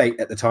mental state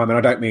at the time. And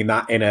I don't mean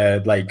that in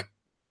a like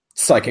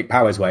psychic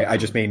powers way. I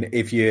just mean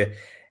if you're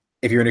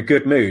in a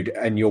good mood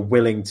and you're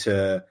willing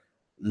to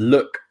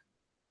look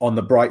on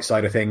the bright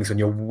side of things and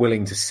you're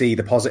willing to see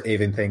the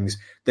positive in things,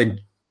 then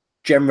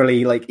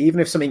generally, like, even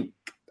if something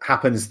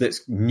happens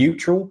that's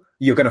neutral,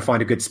 you're going to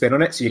find a good spin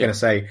on it. So you're going to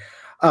say,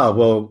 oh,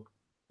 well,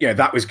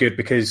 that was good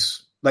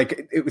because,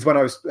 like, it was when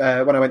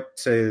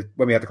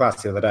we had the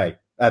class the other day,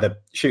 the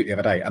shoot the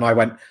other day, and I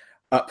went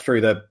up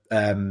through the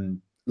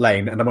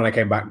lane, and then when I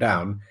came back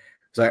down,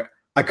 it's like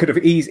I could have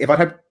easily,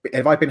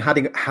 if I'd been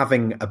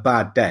having a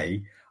bad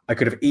day, I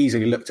could have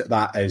easily looked at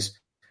that as,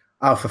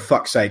 oh, for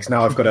fuck's sakes,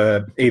 now I've got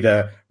to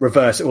either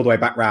reverse it all the way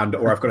back round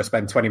or I've got to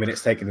spend 20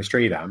 minutes taking this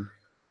tree down.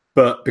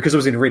 But because I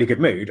was in a really good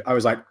mood, I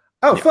was like,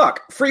 oh,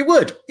 fuck, free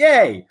wood,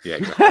 yay! Yeah,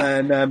 exactly.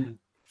 And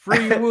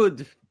free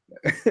wood.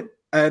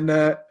 and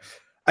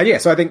yeah,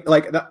 so I think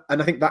like that,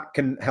 and I think that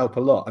can help a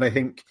lot. And I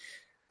think,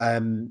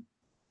 and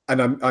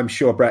I'm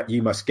sure, Brett,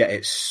 you must get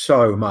it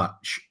so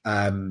much,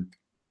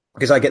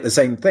 because I get the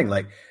same thing,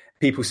 like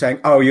people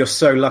saying, oh, you're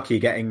so lucky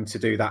getting to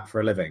do that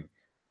for a living.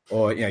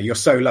 Or, you're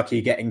so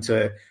lucky getting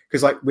to,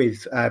 because like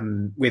with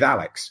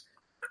Alex,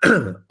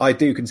 I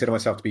do consider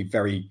myself to be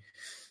very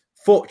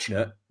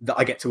fortunate that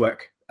I get to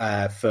work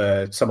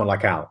for someone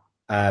like Al.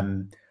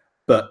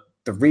 But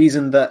the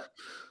reason that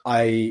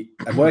I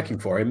am working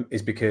for him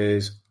is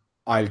because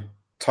I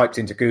typed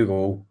into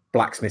Google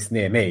blacksmith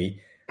near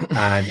me,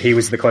 and he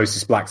was the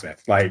closest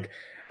blacksmith. Like,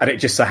 and it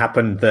just so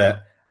happened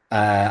that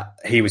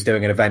he was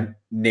doing an event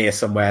near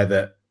somewhere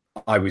that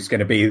I was going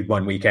to be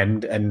one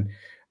weekend, and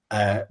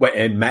went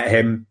in, met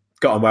him,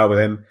 got on well with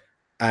him,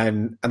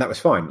 and that was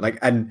fine.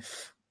 Like,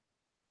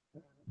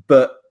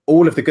 but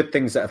all of the good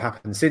things that have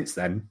happened since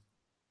then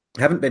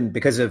haven't been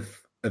because of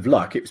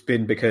luck. It's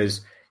been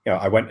because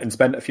I went and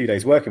spent a few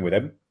days working with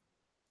him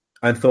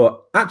and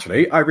thought,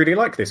 actually, I really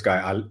like this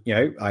guy.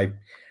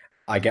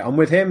 I get on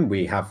with him.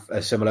 We have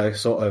a similar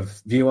sort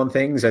of view on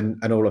things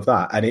and all of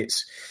that. And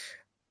it's,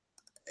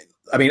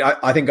 I mean,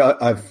 I think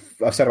I've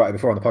said about it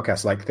before on the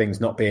podcast, like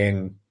things not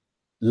being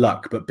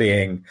luck, but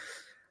being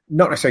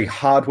not necessarily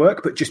hard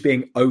work, but just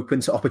being open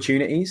to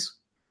opportunities.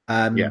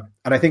 And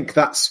I think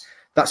that's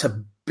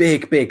a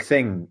big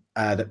thing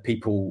that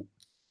people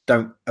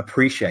don't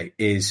appreciate,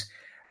 is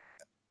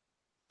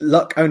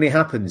luck only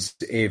happens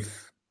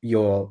if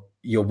you're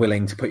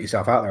willing to put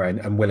yourself out there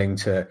and willing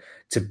to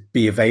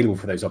be available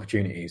for those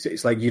opportunities.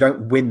 It's like you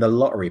don't win the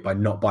lottery by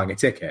not buying a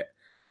ticket.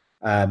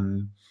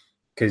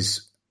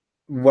 Because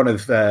one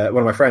of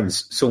my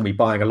friends saw me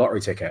buying a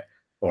lottery ticket,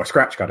 or a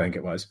scratch card, I think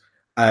it was,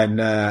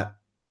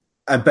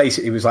 and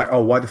basically was like,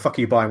 oh, why the fuck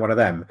are you buying one of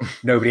them?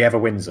 Nobody ever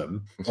wins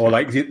them. Or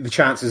like the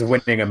chances of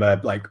winning them are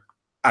like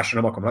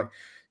astronomical. I'm like,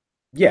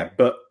 yeah,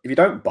 but if you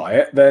don't buy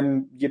it,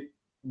 then you're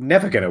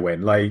never going to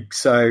win. Like,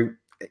 so,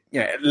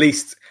 at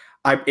least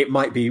it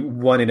might be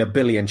 1 in a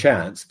billion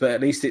chance, but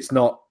at least it's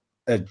not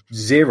a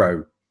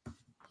 0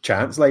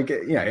 chance. Like,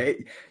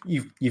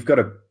 you've got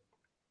to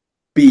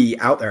be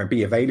out there and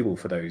be available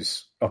for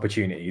those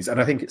opportunities. And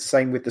I think it's the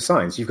same with the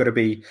signs. You've got to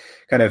be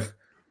kind of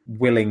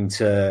willing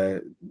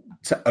to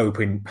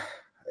open.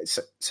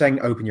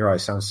 Saying open your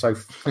eyes sounds so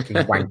fucking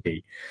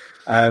wanky,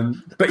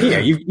 but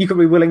you can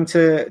be willing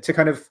to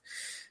kind of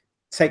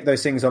take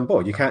those things on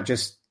board. You can't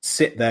just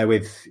sit there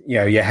with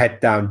your head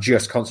down,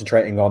 just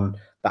concentrating on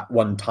that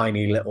one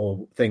tiny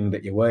little thing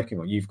that you're working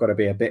on. You've got to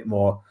be a bit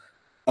more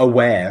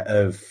aware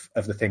of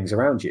the things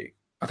around you.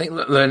 I think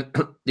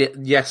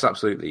yes,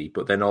 absolutely,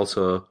 but then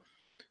also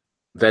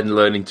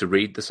learning to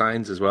read the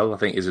signs as well, I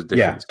think, is a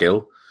different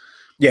skill.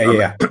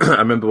 Yeah. I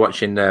remember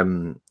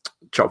watching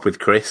Chop with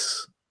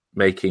Chris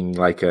making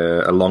like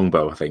a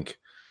longbow, I think,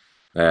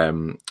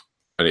 and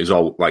it was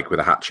all like with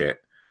a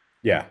hatchet.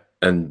 Yeah,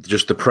 and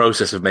just the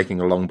process of making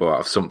a longbow out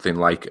of something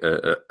like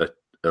a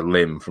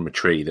limb from a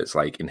tree that's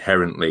like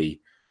inherently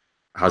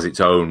has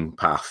its own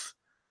path.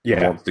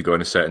 Yeah, wants to go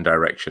in a certain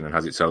direction and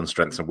has its own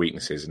strengths and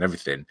weaknesses and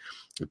everything.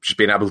 Just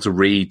being able to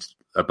read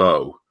a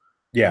bow.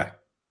 Yeah.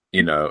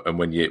 And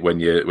when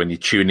you're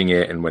tuning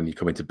it and when you're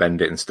coming to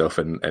bend it and stuff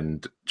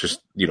and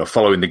just,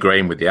 following the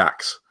grain with the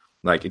axe,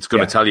 like it's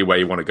going to tell you where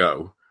you want to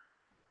go,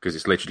 because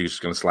it's literally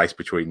just going to slice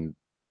between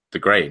the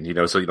grain,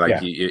 so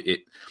like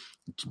it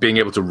being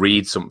able to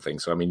read something.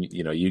 So, I mean,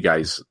 you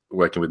guys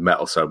working with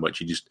metal so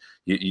much,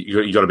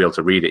 you got to be able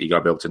to read it. You got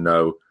to be able to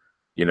know,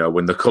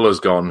 when the color's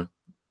gone,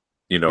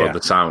 the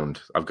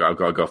sound, I've got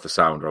to go off the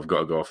sound, or I've got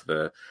to go off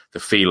the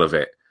feel of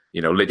it.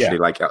 Literally,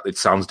 like it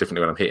sounds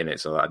differently when I'm hitting it,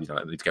 so that I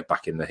need to get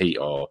back in the heat,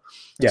 or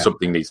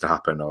something needs to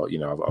happen, or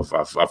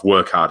I've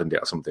work hardened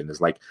it or something.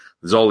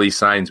 There's all these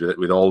signs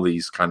with all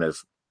these kind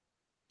of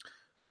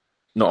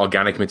not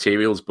organic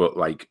materials, but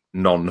like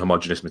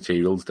non-homogeneous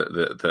materials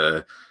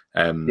that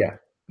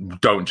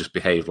don't just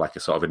behave like a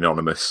sort of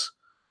anonymous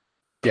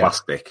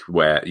plastic,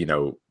 where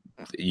you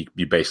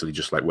basically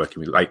just like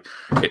working with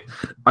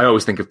I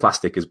always think of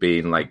plastic as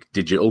being like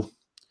digital.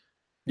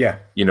 Yeah.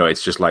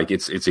 It's just like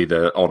it's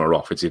either on or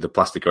off. It's either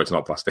plastic or it's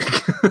not plastic.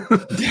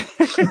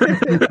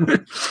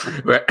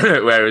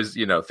 Whereas,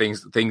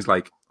 things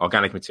like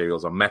organic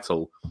materials or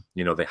metal,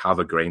 they have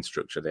a grain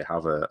structure, they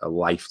have a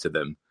life to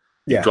them.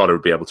 You've got to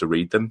be able to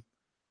read them.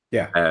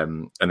 Yeah.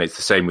 And it's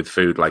the same with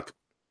food. Like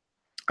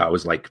I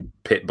was like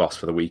pit boss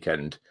for the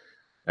weekend,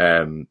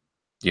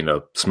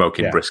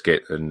 smoking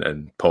brisket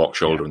and pork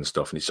shoulder and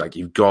stuff. And it's like,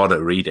 you've got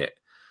to read it.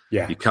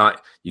 Yeah. You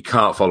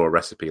can't follow a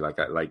recipe like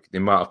that. Like the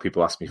amount of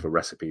people ask me for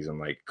recipes and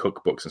like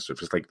cookbooks and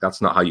stuff. It's like,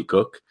 that's not how you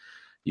cook.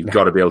 You've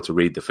got to be able to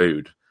read the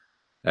food.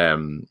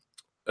 And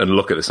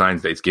look at the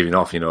signs that it's giving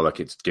off, like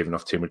it's giving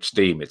off too much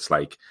steam. It's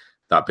like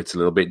that bit's a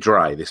little bit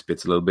dry. This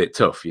bit's a little bit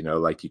tough,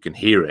 like you can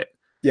hear it.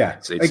 Yeah.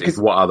 It's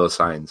what are those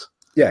signs?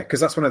 Yeah. Cause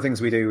that's one of the things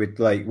we do with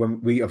like,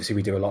 when we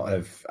do a lot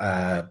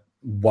of,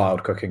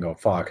 wild cooking or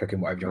fire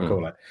cooking, whatever you want to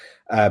call it.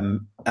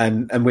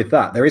 And with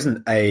that, there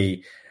isn't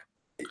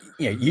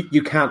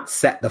you can't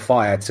set the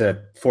fire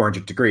to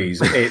 400 degrees.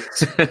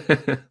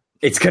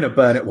 It's going to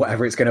burn at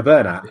whatever it's going to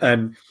burn at.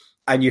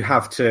 And you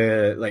have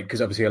to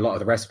because obviously a lot of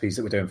the recipes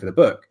that we're doing for the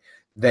book,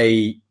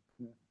 they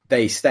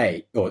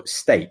state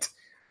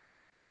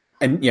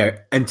and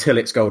until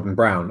it's golden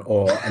brown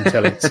or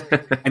until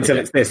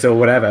it's this or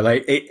whatever.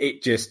 Like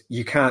it just,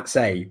 you can't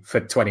say for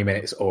 20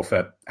 minutes or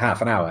for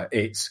half an hour.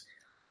 It's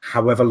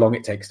however long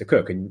it takes to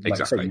cook. And like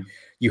exactly. I say,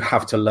 you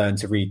have to learn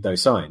to read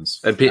those signs.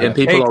 And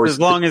people always, as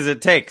long as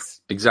it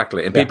takes.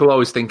 Exactly. And people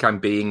always think I'm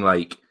being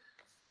like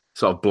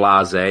sort of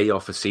blasé or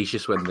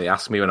facetious when they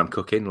ask me when I'm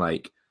cooking,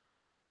 like,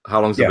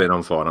 how long's it been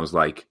on for? And I was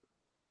like,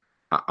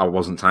 I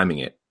wasn't timing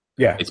it.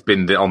 Yeah. It's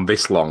been on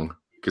this long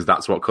because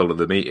that's what colour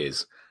the meat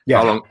is.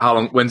 Yeah. How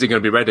long, when's it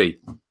going to be ready?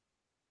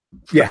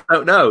 Yeah. I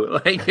don't know.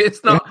 Like,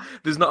 it's not,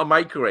 there's not a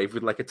microwave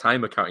with like a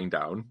timer counting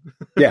down.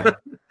 Yeah.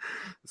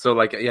 So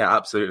like, yeah,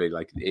 absolutely.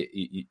 Like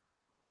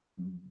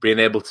being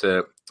able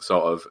to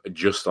sort of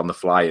adjust on the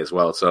fly as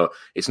well. So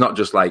it's not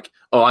just like,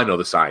 oh, I know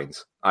the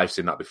signs. I've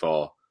seen that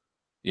before.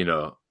 I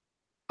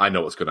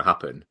know what's going to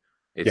happen.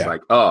 It's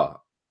like, oh,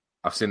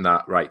 I've seen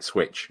that, right,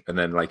 switch. And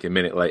then like a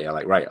minute later,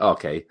 like, right,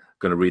 okay,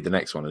 going to read the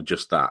next one and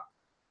just that.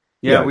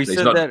 Yeah, we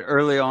said that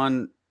early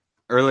on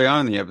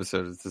in the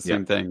episode. It's the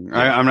same thing.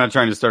 Yeah. I'm not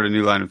trying to start a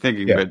new line of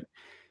thinking, but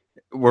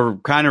we're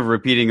kind of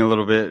repeating a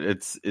little bit.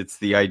 It's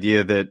the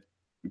idea that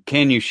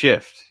can you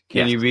shift?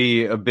 Can you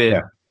be a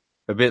bit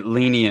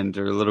lenient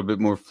or a little bit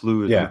more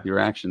fluid with your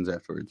actions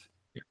afterwards?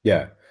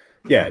 Yeah.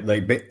 Yeah.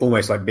 Like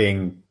almost like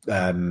being,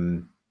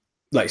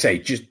 like say,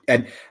 just,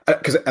 and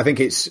because I think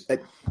it's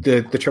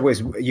the trouble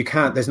is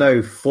there's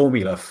no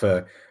formula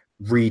for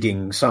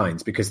reading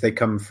signs because they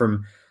come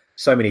from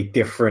so many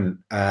different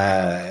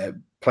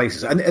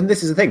places. And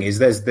this is the thing is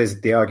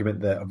there's the argument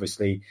that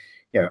obviously,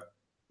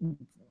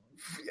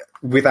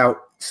 without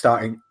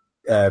starting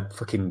a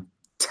fucking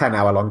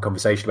 10-hour long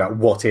conversation about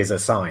what is a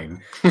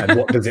sign and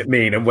what does it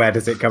mean and where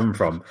does it come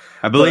from.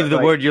 I believe the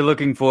word you're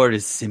looking for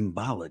is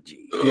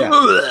symbology.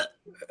 Yeah.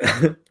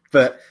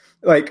 But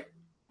like,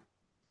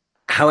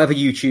 however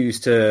you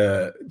choose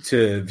to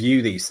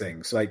view these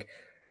things, like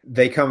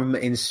they come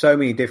in so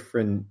many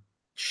different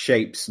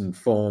shapes and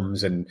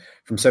forms and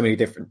from so many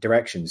different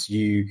directions.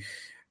 You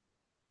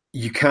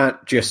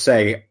can't just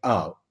say,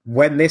 oh,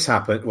 when this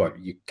happens, well,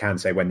 you can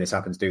say when this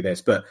happens, do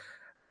this, but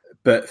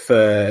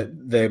for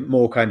the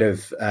more kind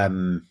of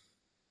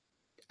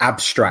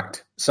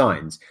abstract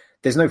signs,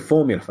 there's no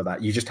formula for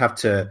that. You just have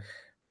to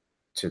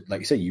like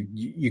you say,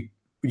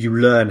 you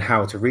learn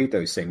how to read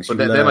those things. But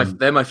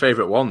they're my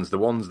favorite ones. The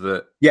ones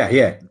that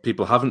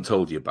people haven't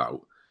told you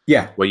about.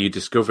 Yeah, where you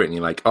discover it and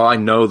you're like, oh, I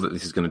know that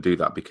this is going to do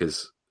that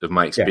because of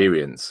my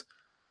experience.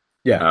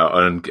 Yeah,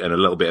 and a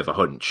little bit of a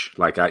hunch.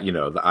 Like that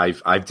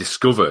I've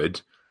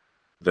discovered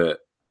that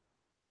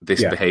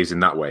this behaves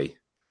in that way.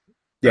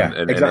 Yeah,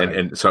 exactly.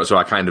 And so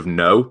I kind of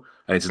know,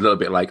 and it's a little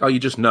bit like, oh, you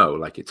just know,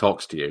 like it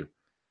talks to you.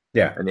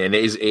 Yeah, and it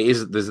is.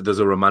 There's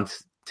a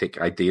romantic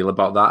ideal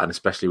about that, and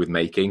especially with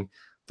making.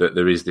 That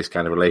there is this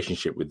kind of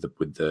relationship with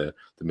the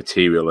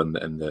material and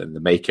the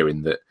maker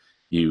in that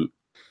you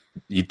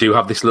do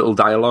have this little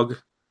dialogue.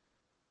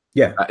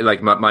 Yeah,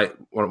 like one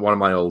of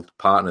my old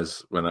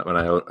partners when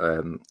I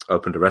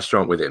opened a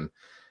restaurant with him,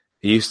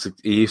 he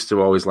used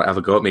to always like have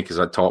a go at me because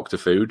I'd talk to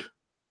food,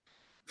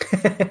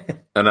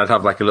 and I'd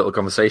have like a little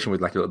conversation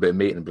with like a little bit of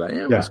meat and be like,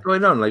 what's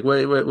going on? Like where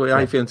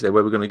are you feeling today?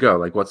 Where are we going to go?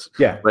 Like where's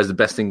the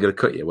best thing going to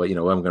cut you? Where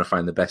where I'm going to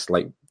find the best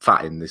like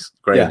fat in this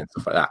grain and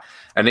stuff like that.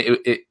 And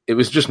it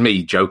was just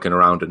me joking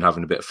around and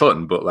having a bit of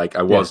fun, but like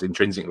I was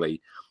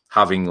intrinsically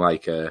having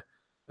like a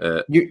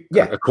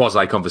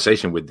quasi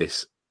conversation with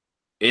this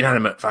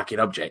inanimate fucking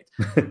object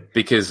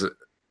because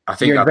I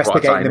think you're that's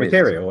investigating what the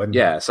material. And...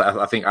 Yeah, so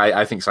I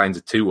think signs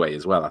are two-way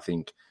as well. I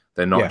think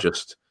they're not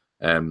just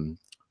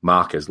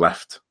markers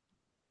left.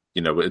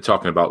 We're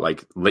talking about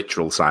like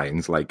literal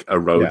signs, like a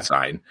road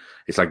sign.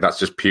 It's like that's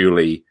just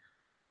purely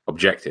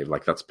objective.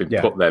 Like that's been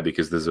put there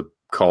because there's a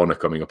corner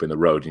coming up in the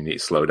road. You need to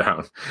slow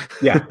down.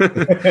 Yeah.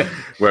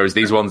 Whereas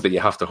these ones that you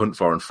have to hunt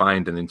for and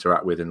find and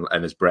interact with, and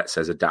as Brett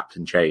says, adapt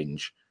and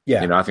change.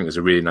 Yeah. I think there's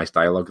a really nice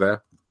dialogue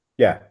there.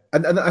 Yeah,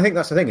 and I think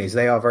that's the thing is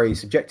they are very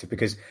subjective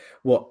because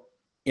what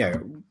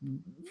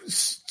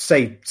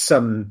say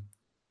some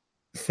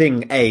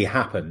thing A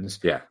happens.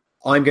 Yeah.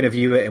 I'm going to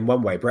view it in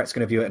one way. Brett's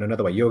going to view it in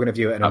another way. You're going to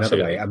view it in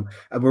another way. And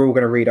we're all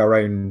going to read our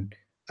own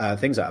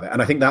things out of it.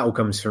 And I think that all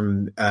comes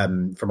from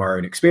our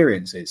own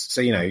experiences.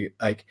 So,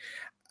 like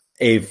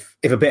if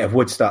a bit of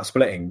wood starts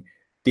splitting,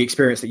 the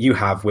experience that you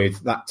have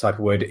with that type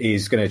of wood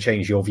is going to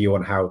change your view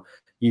on how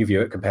you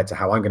view it compared to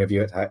how I'm going to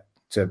view it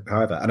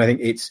however. And I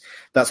think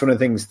that's one of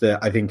the things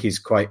that I think is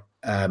quite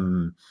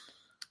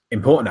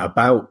important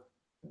about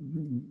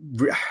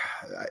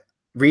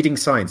reading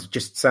signs. It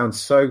just sounds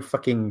so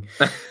fucking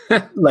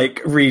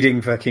like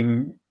reading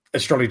fucking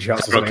astrology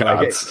charts or something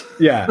like it.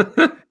 Yeah.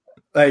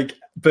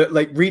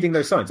 But reading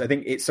those signs, I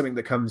think it's something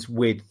that comes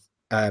with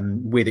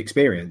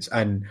experience.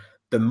 And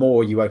the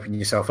more you open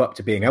yourself up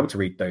to being able to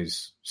read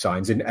those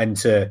signs and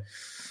to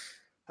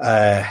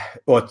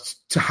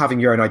having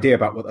your own idea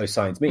about what those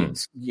signs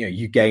means,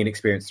 you gain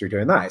experience through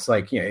doing that. It's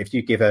like, if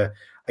you give a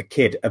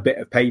kid a bit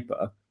of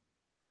paper,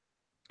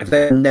 if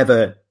they're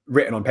never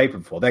written on paper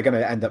before, they're going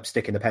to end up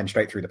sticking the pen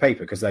straight through the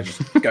paper because they're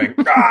just going,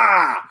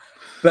 ah!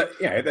 But,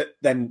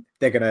 then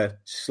they're going to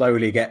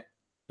slowly get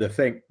get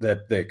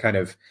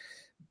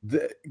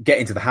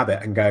into the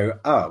habit and go,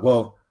 oh,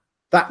 well,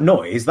 that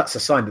noise, that's a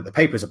sign that the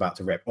paper's about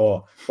to rip.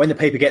 Or when the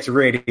paper gets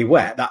really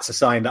wet, that's a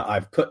sign that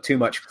I've put too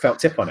much felt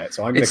tip on it.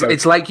 So I'm going to go.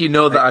 It's like,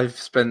 that I've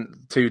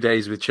spent 2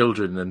 days with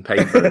children and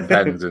paper and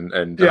pens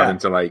and having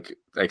to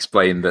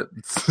explain that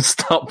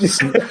stop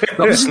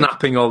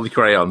snapping all the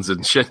crayons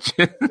and shit.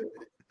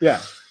 Yeah.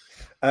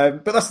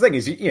 But that's the thing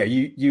is,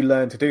 you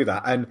learn to do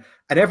that. And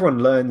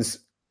everyone learns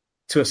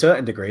to a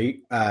certain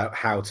degree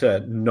how to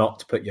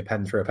not put your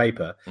pen through a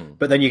paper.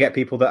 But then you get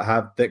people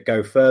that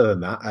go further than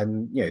that,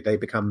 and they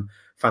become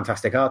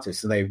fantastic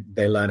artists, and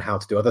they learn how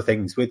to do other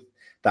things with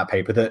that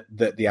paper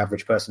that the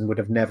average person would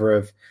have never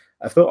have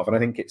thought of. And I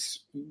think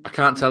I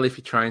can't tell if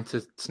you're trying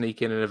to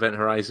sneak in an Event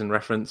Horizon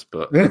reference,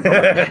 but maybe.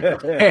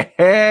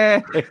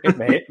 I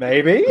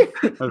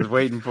was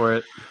waiting for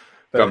it.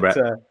 But, go on, Brett.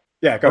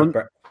 Go on,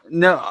 Brett.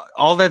 No,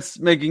 all that's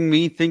making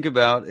me think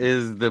about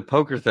is the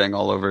poker thing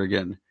all over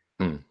again.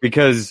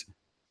 Because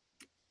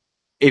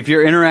if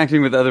you're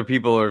interacting with other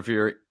people, or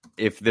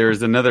if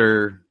there's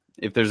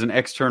an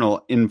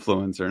external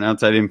influence or an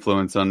outside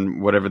influence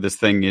on whatever this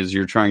thing is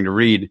you're trying to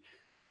read,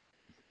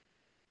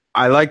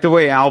 I like the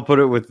way Al put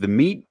it with the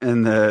meat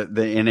and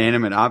the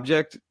inanimate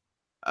object.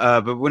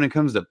 But when it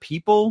comes to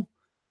people,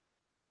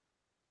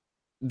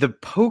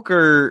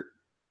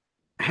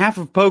 half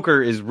of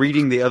poker is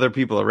reading the other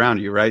people around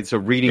you, right? So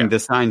reading the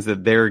signs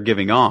that they're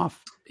giving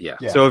off. Yeah.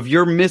 So if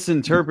you're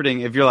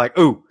misinterpreting, if you're like,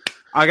 ooh,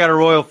 I got a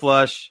royal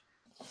flush,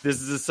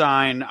 this is a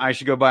sign, I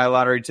should go buy a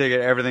lottery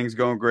ticket, everything's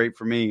going great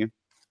for me.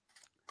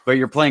 But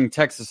you're playing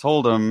Texas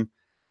Hold'em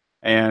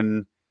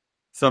and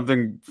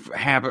something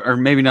happened, or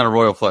maybe not a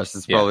royal flush,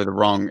 that's probably the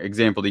wrong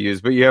example to use,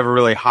 but you have a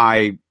really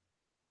high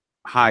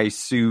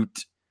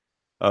suit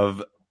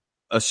of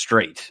a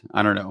straight.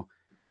 I don't know.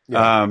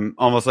 Yeah.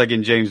 Almost like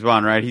in James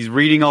Bond, right? He's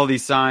reading all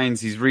these signs.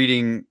 He's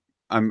reading,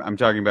 I'm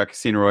talking about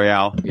Casino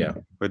Royale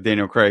with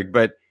Daniel Craig,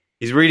 but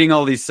he's reading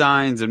all these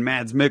signs, and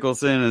Mads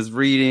Mikkelsen is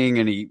reading,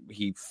 and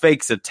he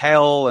fakes a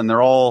tell, and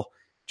they're all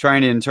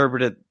trying to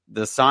interpret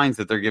the signs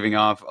that they're giving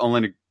off,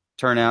 only to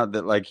turn out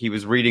that he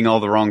was reading all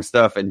the wrong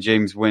stuff, and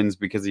James wins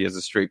because he has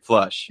a straight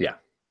flush. Yeah.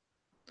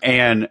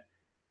 And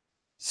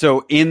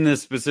so in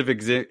this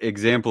specific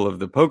example of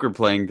the poker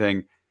playing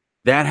thing,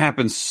 that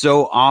happens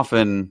so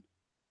often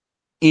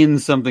in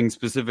something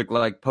specific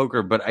like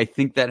poker, but I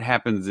think that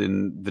happens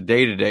in the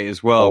day-to-day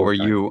as well, where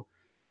you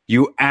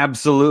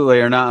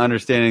absolutely are not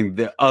understanding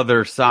the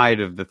other side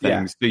of the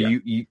things.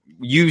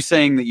 You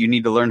saying that you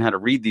need to learn how to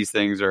read these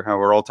things, or how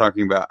we're all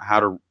talking about how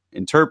to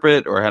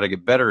interpret or how to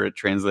get better at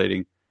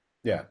translating.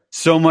 Yeah.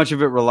 So much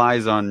of it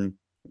relies on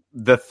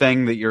the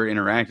thing that you're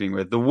interacting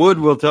with. The wood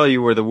will tell you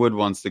where the wood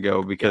wants to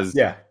go, because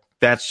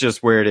that's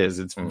just where it is.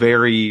 It's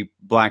very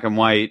black and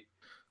white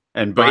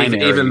and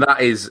binary. But even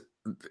that is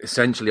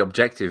essentially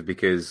objective,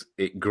 because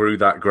it grew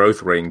that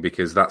growth ring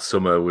because that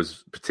summer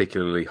was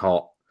particularly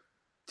hot.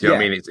 Do you know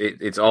what I mean?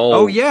 It's all...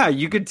 Oh, yeah.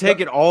 You could take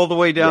it all the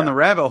way down the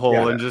rabbit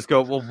hole and just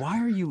go, well, why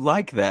are you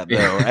like that,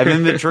 though? And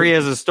then the tree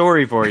has a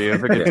story for you.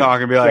 If it could talk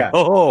and be like,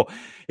 oh,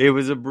 it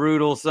was a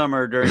brutal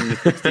summer during the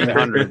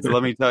 1600s.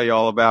 Let me tell you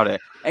all about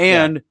it.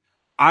 And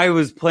I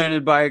was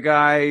planted by a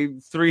guy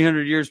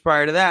 300 years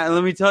prior to that. And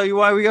let me tell you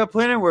why we got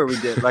planted where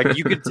we did.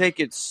 You could take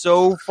it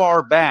so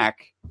far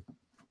back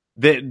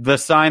that the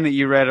sign that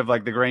you read of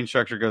the grain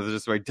structure goes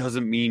this way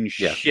doesn't mean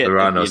shit. There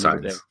are no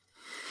signs.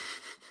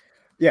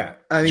 Yeah,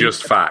 I mean,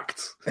 just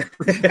facts.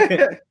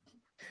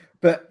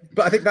 but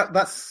I think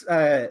that's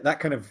that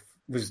kind of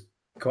was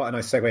quite a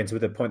nice segue into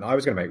the point that I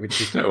was going to make,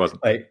 which is no, it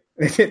wasn't. No,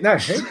 it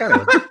kind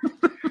of.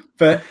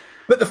 but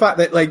the fact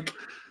that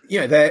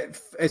there,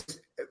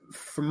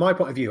 from my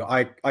point of view,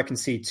 I can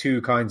see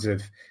two kinds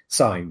of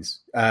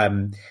signs,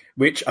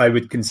 which I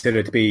would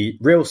consider to be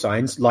real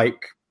signs,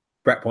 like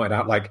Brett pointed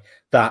out, like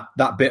that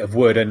bit of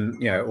wood,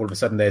 and all of a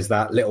sudden there's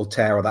that little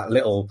tear or that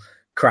little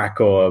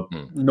crack or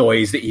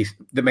noise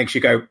that makes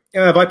you go,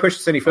 if I push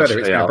this any further,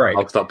 it's going to break.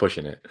 I'll stop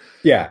pushing it.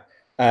 Yeah.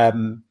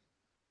 And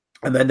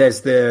then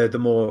there's the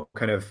more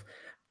kind of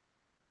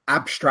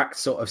abstract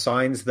sort of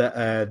signs that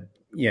are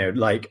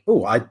like,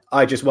 oh,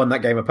 I just won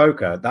that game of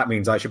poker. That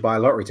means I should buy a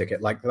lottery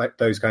ticket, like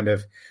those kind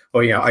of,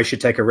 or I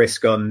should take a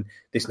risk on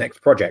this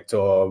next project,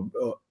 or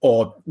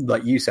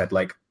like you said,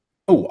 like,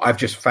 oh, I've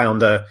just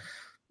found a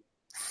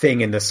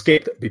thing in the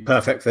skip that'd be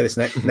perfect for this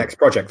next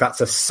project.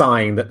 That's a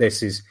sign that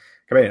this is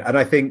coming in. And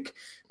I think,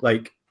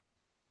 like,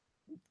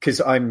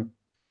 because I'm,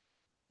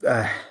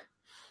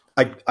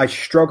 I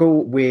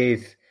struggle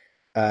with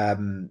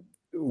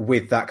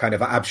that kind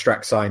of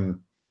abstract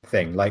sign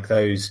thing, like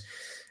those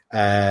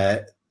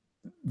kind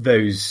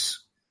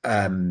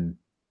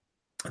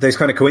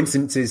of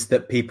coincidences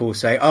that people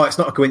say, oh, it's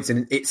not a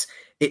coincidence,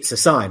 it's a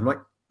sign. I'm like,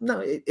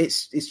 no,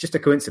 it's just a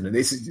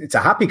coincidence. It's a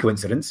happy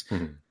coincidence,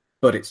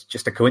 but it's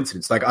just a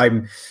coincidence. Like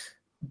I'm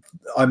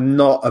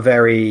not a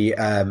very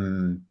I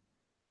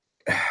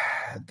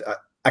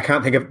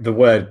can't think of the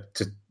word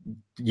to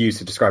use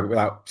to describe it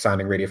without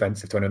sounding really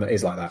offensive to anyone that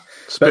is like that.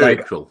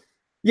 Spiritual. But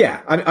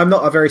yeah, I'm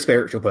not a very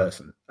spiritual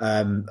person,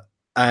 and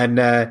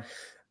I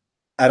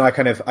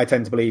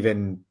tend to believe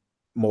in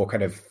more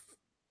kind of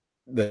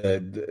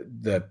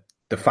the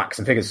facts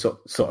and figures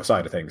sort of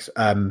side of things,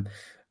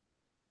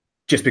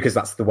 just because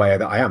that's the way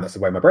that I am. That's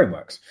the way my brain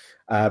works.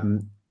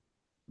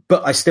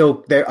 But I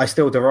still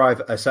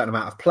derive a certain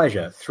amount of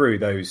pleasure through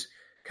those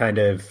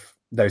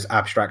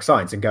abstract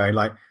signs and going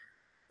like,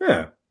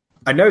 yeah,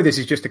 I know this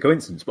is just a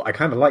coincidence, but I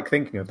kind of like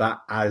thinking of that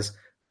as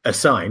a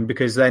sign,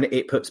 because then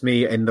it puts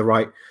me in the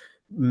right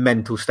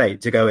mental state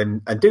to go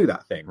and do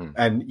that thing.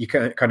 And you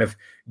can kind of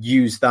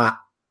use that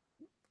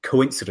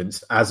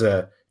coincidence as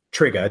a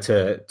trigger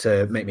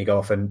to make me go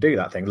off and do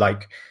that thing.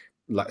 Like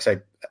I say,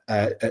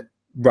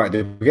 right at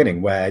the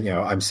beginning, where,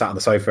 I'm sat on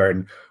the sofa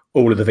and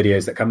all of the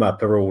videos that come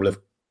up are all of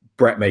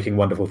Brett making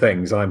wonderful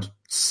things. And I'm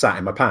sat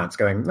in my pants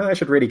going, I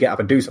should really get up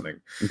and do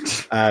something.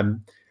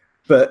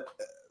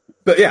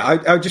 But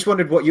yeah, I just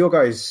wondered what your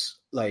guys'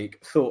 like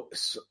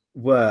thoughts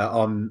were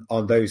on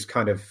those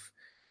kind of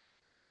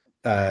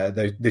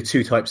the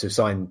two types of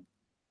sign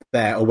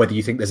there, or whether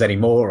you think there's any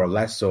more or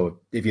less, or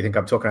if you think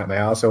I'm talking out my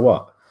arse or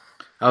what.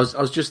 I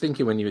was just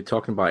thinking when you were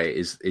talking about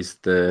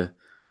it,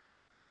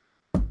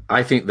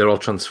 I think they're all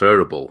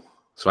transferable.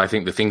 So I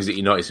think the things that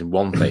you notice in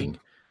one thing,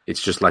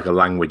 it's just like a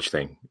language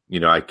thing.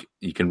 Like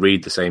you can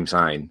read the same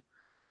sign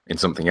in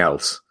something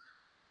else.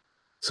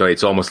 So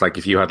it's almost like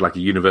if you had like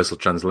a universal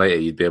translator,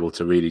 you'd be able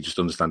to really just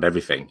understand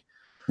everything.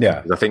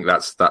 Yeah. I think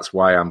that's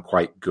why I'm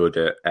quite good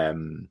at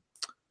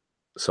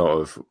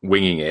sort of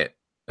winging it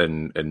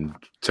and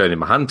turning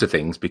my hand to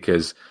things,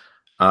 because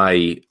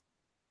I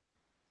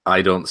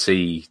don't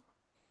see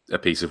a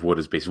piece of wood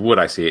as a piece of wood.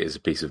 I see it as a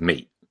piece of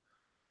meat.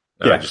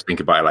 And I just think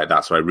about it like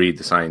that. So I read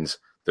the signs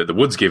that the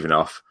wood's giving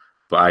off,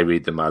 but I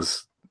read them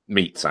as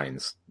meat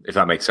signs, if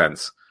that makes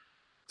sense.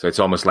 So it's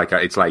almost like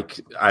I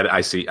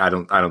don't see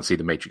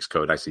the Matrix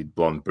code. I see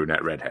blonde,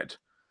 brunette, redhead.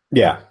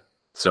 Yeah.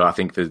 So I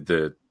think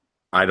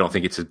I don't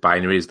think it's as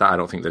binary as that. I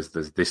don't think there's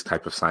this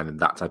type of sign and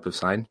that type of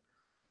sign.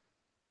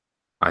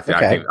 I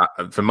think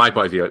from my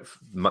point of view,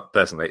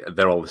 personally,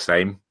 they're all the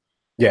same.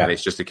 Yeah. And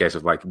it's just a case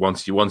of like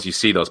once you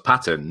see those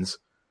patterns,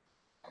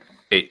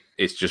 it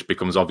just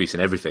becomes obvious in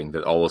everything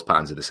that all those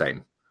patterns are the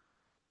same.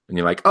 And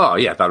you're like, oh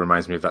yeah, that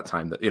reminds me of that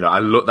time that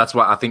that's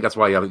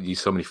why I use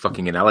so many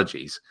fucking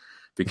analogies,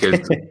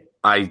 because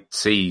I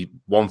see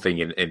one thing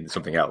in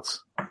something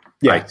else.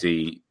 Yeah. I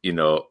see,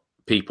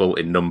 people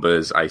in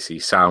numbers. I see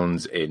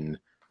sounds in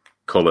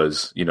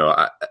colors.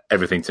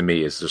 Everything to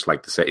me is just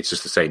like it's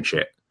just the same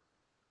shit.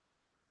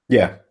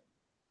 Yeah.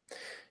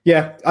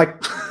 Yeah.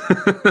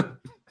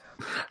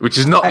 Which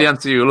is not the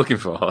answer you were looking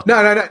for.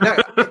 No.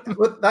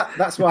 Well,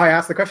 that's why I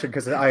asked the question,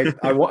 because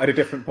I wanted a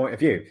different point of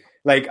view.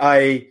 Like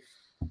I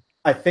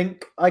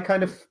think I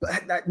kind of...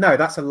 No,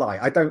 that's a lie.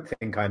 I don't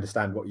think I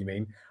understand what you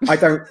mean. I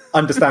don't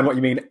understand what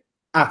you mean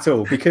at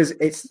all, because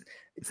it's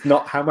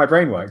not how my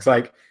brain works.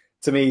 Like,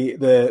 to me,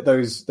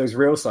 those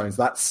real signs,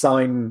 that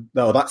sound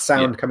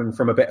coming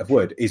from a bit of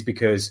wood is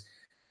because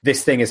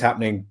this thing is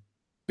happening.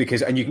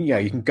 And you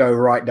can go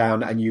right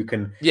down and you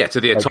can... Yeah,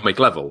 to the atomic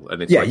level.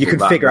 And it's you can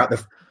figure out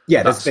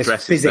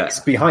there's physics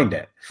behind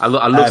it. I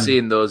love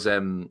seeing those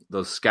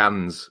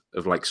scans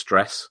of like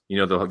stress.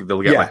 They'll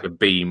get like a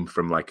beam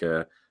from like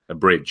a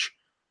bridge,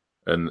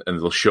 and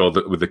they'll show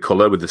that with the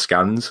color with the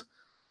scans.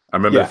 I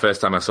remember the first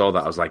time I saw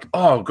that, I was like,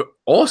 "Oh,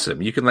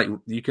 awesome! You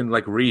can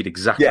read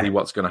exactly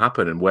what's going to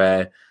happen and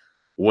where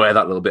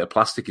that little bit of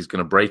plastic is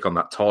going to break on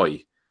that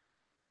toy."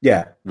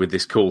 Yeah, with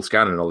this cool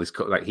scan and all these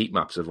like heat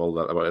maps of all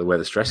that, where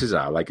the stresses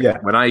are. Like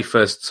when I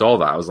first saw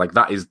that, I was like,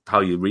 "That is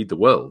how you read the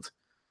world."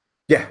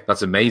 Yeah,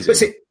 that's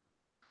amazing.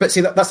 But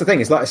see, that's the thing.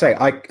 Is like I say,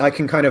 I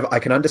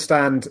can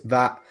understand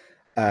that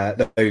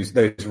those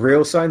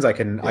real signs.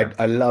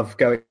 I love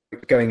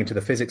going into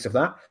the physics of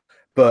that.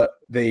 But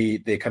the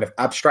kind of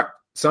abstract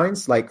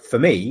signs, like for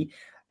me,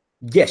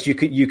 yes, you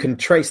can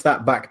trace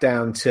that back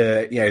down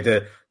to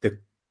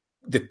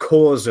the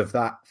cause of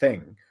that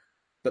thing,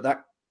 but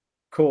that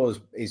cause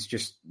is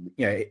just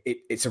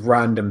it's a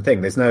random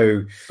thing. There's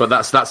no. But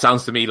that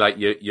sounds to me like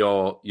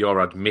you're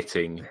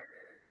admitting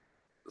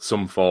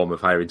some form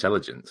of higher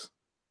intelligence.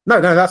 No,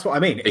 that's what I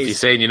mean. If you're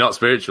saying you're not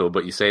spiritual,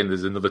 but you're saying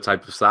there's another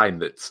type of sign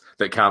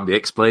that can't be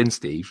explained,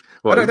 Steve.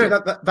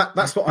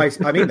 That's what I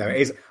mean. Though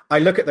is I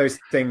look at those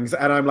things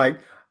and I'm like,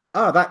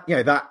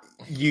 that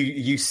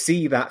you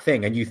see that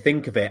thing and you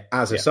think of it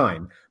as a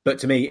sign, but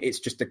to me, it's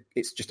just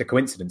a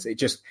coincidence. It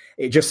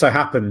just so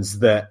happens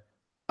that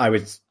I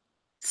was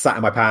sat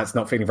in my pants,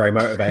 not feeling very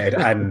motivated,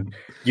 and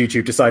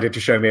YouTube decided to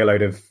show me a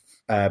load of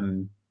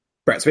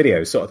Brett's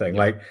videos, sort of thing.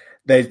 Like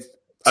there's.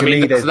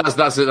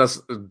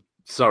 That's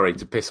sorry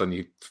to piss on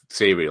you,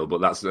 cereal,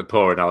 but that's a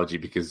poor analogy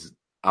because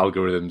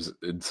algorithms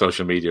in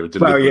social media are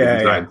deliberately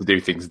designed to do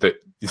things that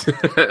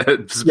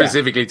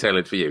specifically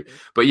tailored for you.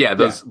 But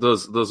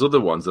those other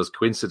ones, those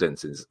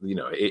coincidences,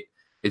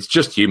 it's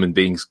just human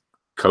beings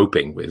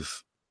coping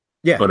with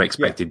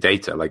unexpected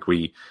data. Like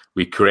we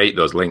create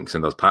those links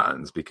and those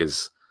patterns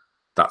because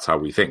that's how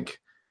we think.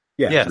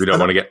 Yeah, we don't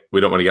want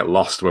to get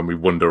lost when we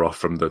wander off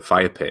from the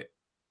fire pit.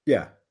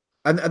 Yeah,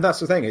 and that's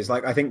the thing is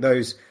like I think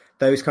those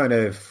kind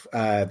of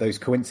those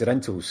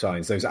coincidental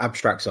signs, those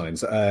abstract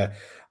signs,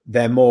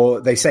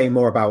 they say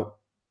more about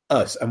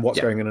us and what's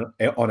going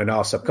on in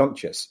our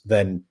subconscious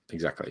than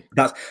exactly.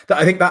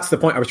 I think that's the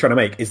point I was trying to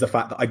make is the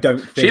fact that I don't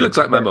think she looks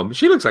like my mum.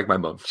 She looks like my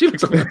mum. She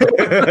looks like my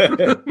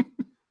mum.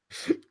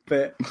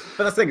 but that's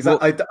the thing is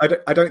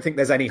that I don't think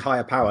there's any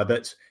higher power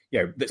that's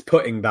that's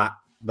putting that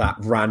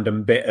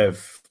random bit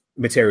of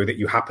material that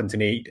you happen to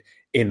need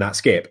in that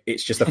skip.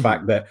 It's just the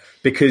fact that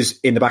because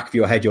in the back of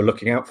your head you're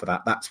looking out for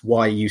that, that's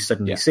why you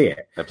suddenly see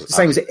it. It's the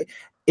same as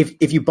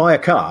if you buy a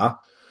car,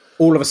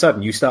 all of a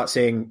sudden you start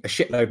seeing a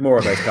shitload more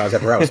of those cars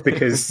everywhere else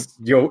because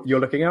you're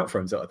looking out for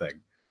them, sort of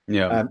thing.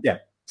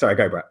 Sorry,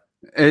 go Brett.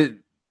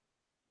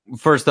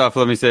 First off,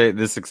 let me say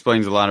this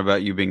explains a lot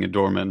about you being a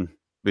doorman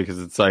because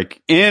it's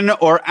like in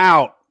or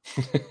out.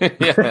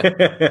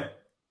 I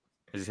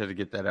just had to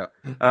get that out.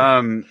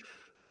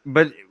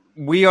 But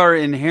we are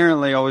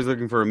inherently always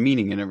looking for a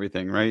meaning in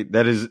everything, right?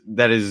 That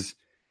is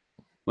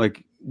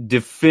like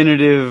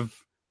definitive.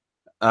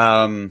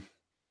 It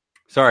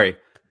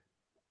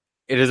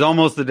is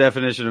almost the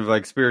definition of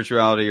like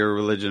spirituality or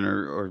religion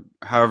or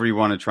however you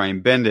want to try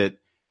and bend it.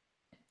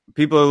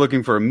 People are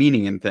looking for a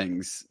meaning in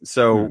things.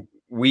 So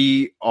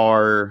we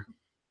are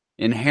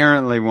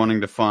inherently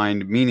wanting to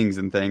find meanings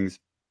in things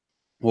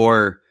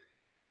or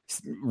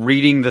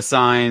reading the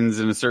signs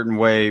in a certain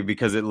way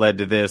because it led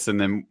to this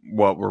and then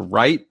what we're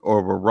right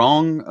or we're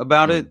wrong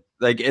about it.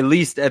 Like at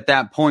least at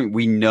that point,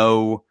 we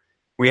know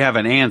we have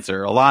an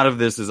answer. A lot of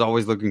this is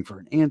always looking for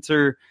an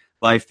answer,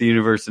 life, the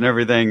universe and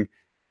everything.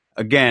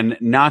 Again,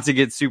 not to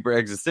get super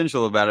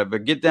existential about it,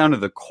 but get down to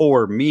the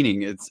core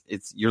meaning.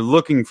 It's you're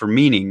looking for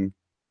meaning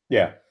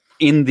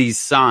in these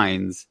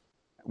signs,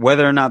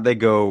 whether or not they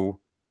go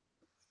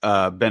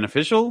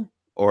beneficial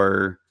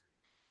or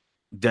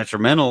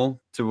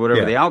detrimental to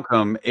whatever the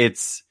outcome.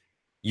 It's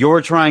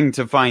you're trying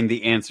to find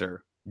the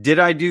answer. Did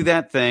I do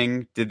that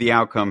thing? Did the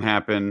outcome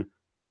happen?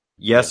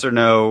 Yes or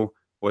no?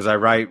 Was I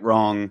right,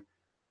 wrong?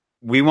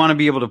 We want to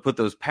be able to put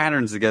those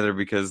patterns together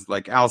because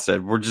like Al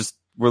said,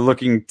 we're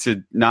looking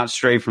to not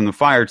stray from the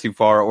fire too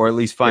far or at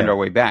least find our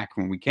way back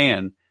when we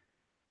can.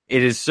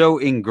 It is so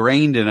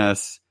ingrained in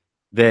us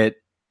that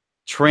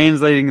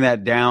translating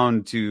that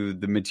down to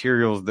the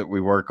materials that we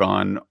work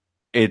on,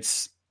 I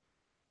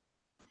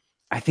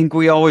think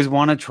we always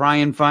want to try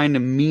and find a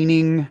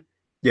meaning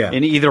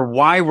in either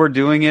why we're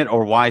doing it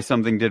or why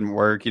something didn't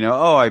work.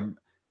 I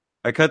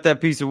cut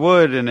that piece of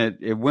wood and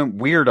it went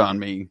weird on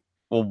me.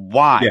 Well,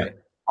 why? Yeah.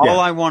 All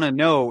I want to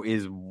know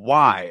is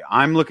why.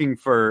 I'm looking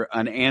for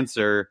an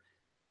answer.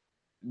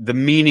 The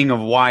meaning of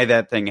why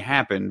that thing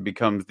happened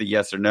becomes the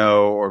yes or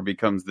no or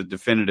becomes the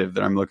definitive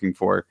that I'm looking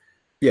for.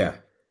 Yeah.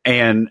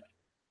 And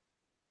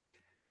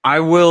I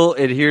will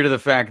adhere to the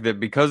fact that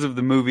because of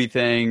the movie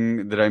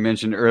thing that I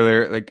mentioned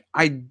earlier, like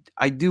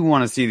I do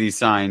want to see these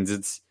signs.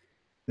 It's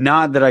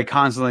not that I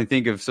constantly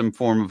think of some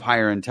form of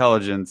higher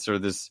intelligence or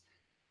this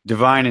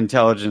divine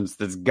intelligence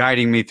that's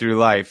guiding me through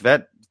life.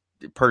 That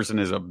person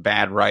is a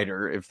bad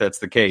writer if that's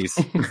the case.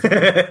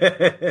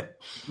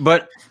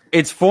 But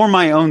it's for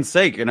my own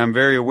sake, and I'm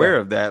very aware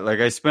of that.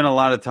 Like I spent a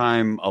lot of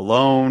time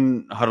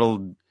alone,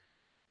 huddled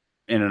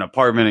in an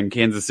apartment in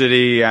Kansas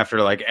City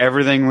after like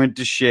everything went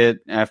to shit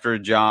after a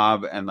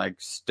job and like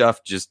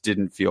stuff just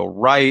didn't feel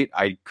right.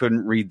 I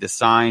couldn't read the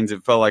signs.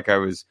 It felt like I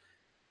was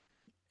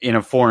in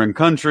a foreign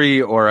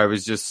country or I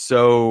was just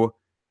so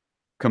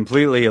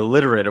completely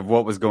illiterate of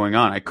what was going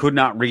on. I could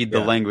not read the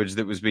language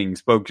that was being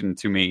spoken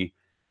to me.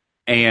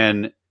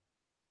 And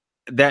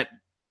that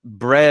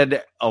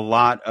bred a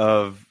lot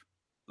of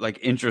like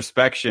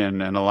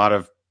introspection and a lot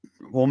of,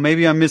 well,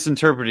 maybe I'm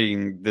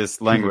misinterpreting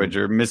this language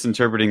or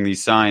misinterpreting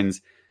these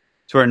signs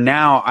to where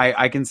now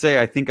I can say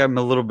I think I'm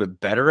a little bit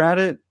better at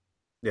it.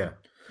 Yeah.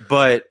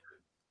 But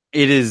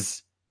it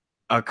is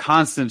a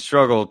constant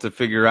struggle to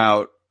figure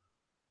out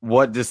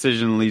what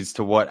decision leads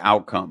to what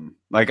outcome.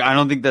 Like, I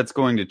don't think that's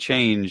going to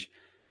change.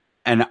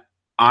 And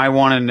I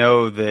want to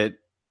know that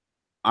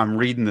I'm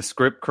reading the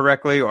script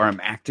correctly or I'm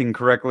acting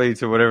correctly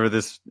to whatever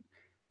this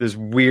this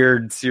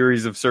weird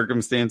series of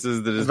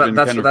circumstances that has been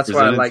kind of that's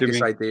why I like this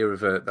me. Idea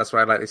of a. That's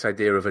why I like this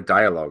idea of a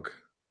dialogue.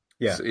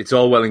 Yeah, it's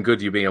all well and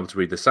good you being able to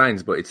read the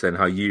signs, but it's then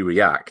how you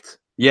react.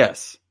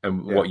 Yes,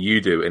 and what you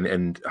do,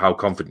 and how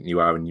confident you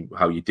are, and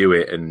how you do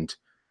it, and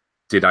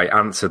did I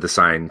answer the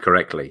sign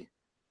correctly?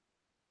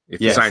 If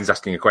the sign's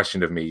asking a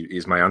question of me,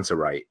 is my answer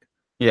right?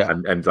 Yeah,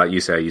 and like you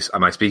say,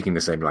 am I speaking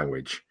the same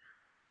language?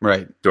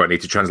 Right. Do I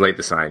need to translate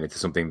the sign into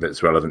something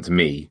that's relevant to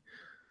me?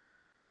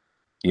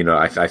 You know,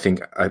 I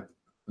think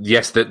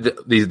yes,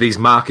 these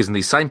markers and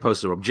these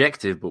signposts are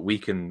objective, but we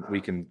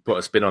can put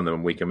a spin on them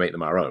and we can make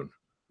them our own.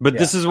 But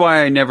this is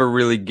why I never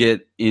really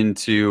get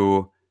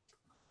into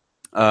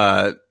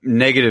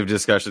negative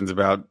discussions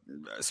about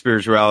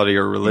spirituality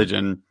or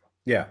religion.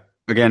 Yeah.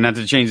 Again, not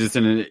to change this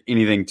into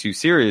anything too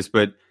serious,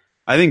 but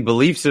I think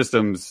belief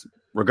systems,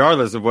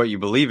 regardless of what you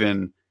believe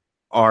in,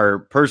 are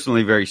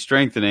personally very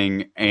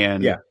strengthening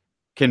and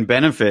can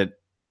benefit.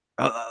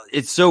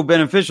 It's so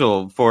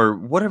beneficial for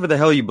whatever the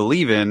hell you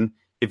believe in.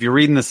 If you're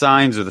reading the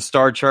signs or the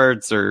star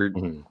charts or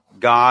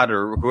God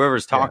or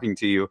whoever's talking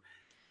to you,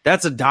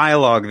 that's a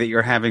dialogue that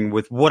you're having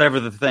with whatever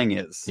the thing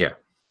is. Yeah.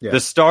 The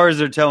stars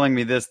are telling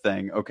me this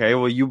thing. Okay,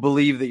 well, you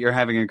believe that you're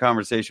having a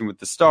conversation with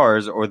the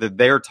stars or that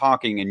they're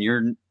talking and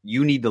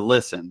you need to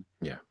listen.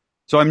 Yeah.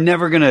 So I'm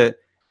never going to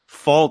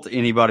fault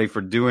anybody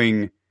for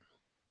doing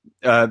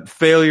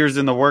failures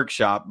in the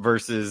workshop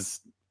versus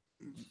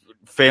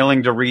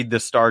failing to read the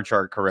star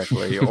chart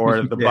correctly,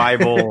 or the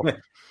Bible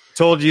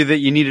told you that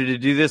you needed to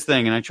do this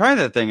thing and I tried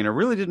that thing and it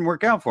really didn't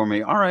work out for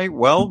me. All right,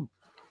 well,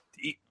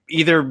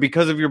 either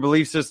because of your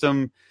belief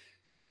system,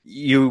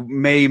 you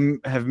may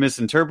have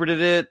misinterpreted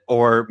it,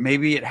 or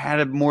maybe it had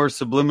a more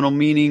subliminal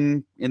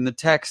meaning in the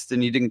text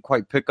and you didn't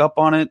quite pick up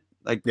on it.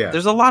 Like,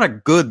 there's a lot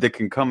of good that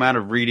can come out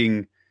of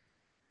reading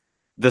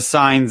the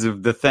signs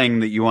of the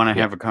thing that you want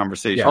to have a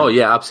conversation. Oh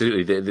yeah,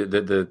 absolutely.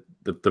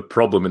 The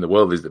problem in the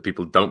world is that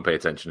people don't pay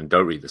attention and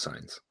don't read the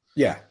signs.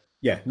 Yeah.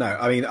 No,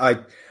 I mean,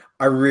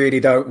 I really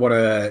don't want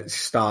to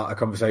start a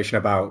conversation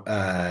about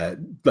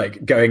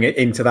like going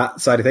into that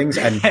side of things,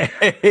 and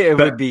it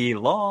would be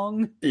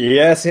long.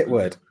 Yes, it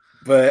would.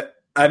 But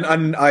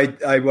and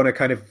I want to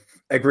kind of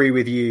agree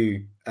with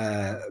you,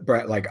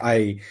 Brett. Like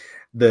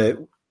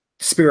the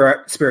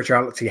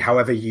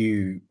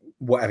spirituality,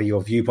 whatever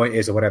your viewpoint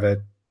is, or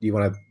whatever you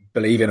want to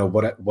believe in, or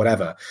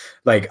whatever.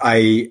 Like,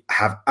 I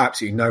have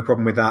absolutely no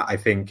problem with that. I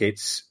think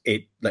it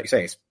like you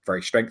say, it's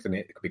very strengthening.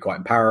 It could be quite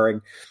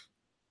empowering.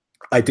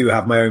 I do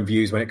have my own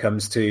views when it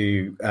comes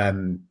to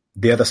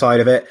the other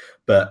side of it,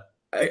 but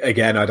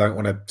again, I don't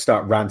want to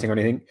start ranting or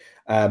anything.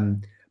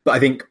 But I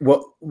think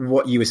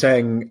what you were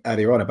saying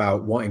earlier on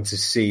about wanting to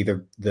see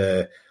the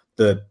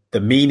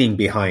meaning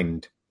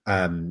behind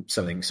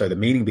something. So the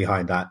meaning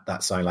behind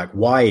that sign, like,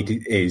 why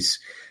is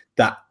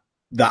that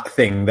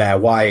thing there?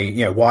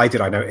 Why did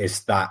I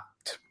notice that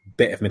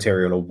bit of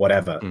material or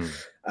whatever?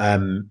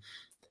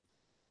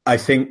 I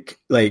think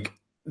like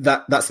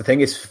that's the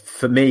thing is,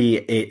 for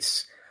me,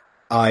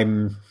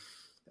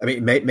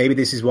 maybe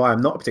this is why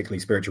I'm not a particularly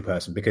spiritual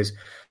person, because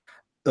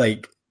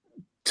like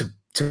to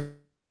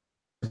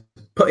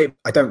put it,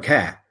 I don't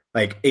care.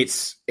 Like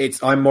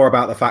I'm more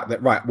about the fact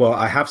that, right, well,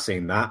 I have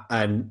seen that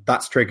and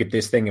that's triggered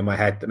this thing in my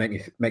head that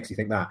makes me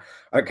think that.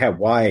 I don't care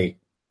why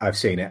I've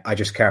seen it. I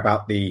just care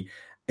about the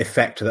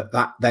effect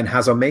that then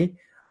has on me.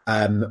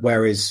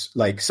 Whereas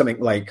like something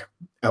like,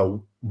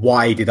 oh,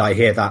 why did I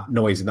hear that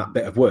noise in that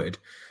bit of wood?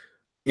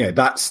 You know,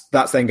 that's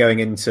then going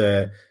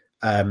into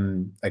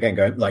again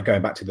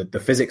going back to the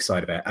physics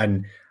side of it,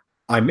 and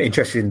I'm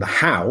interested in the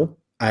how,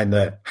 and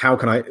the how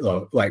can I,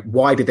 like,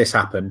 why did this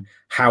happen?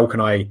 How can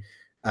I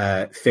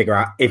figure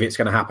out if it's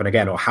going to happen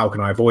again, or how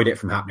can I avoid it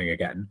from happening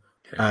again?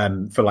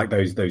 For like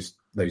those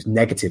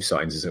negative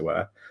signs, as it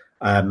were.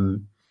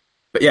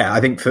 But yeah,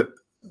 I think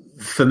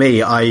for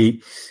me,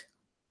 I'm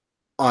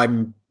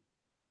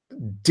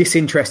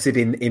disinterested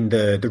in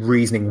the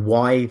reasoning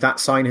why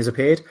that sign has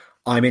appeared.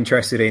 I'm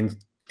interested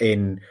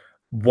in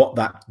what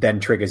that then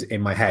triggers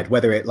in my head,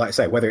 whether it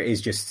is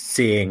just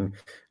seeing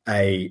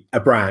a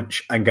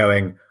branch and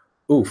going,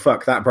 oh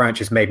fuck, that branch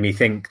has made me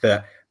think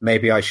that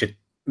maybe I should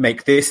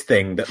make this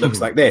thing that looks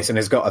like this and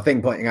has got a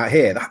thing pointing out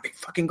here. That'd be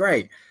fucking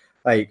great.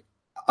 Like,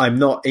 I'm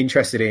not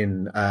interested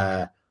in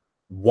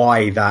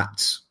why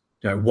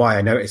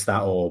I noticed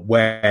that or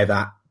where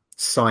that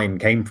sign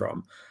came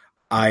from.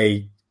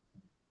 I'm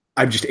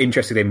just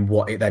interested in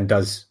what it then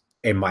does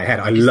in my head.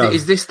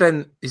 Is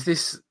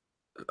this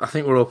I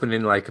think we're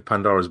opening like a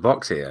Pandora's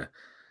box here.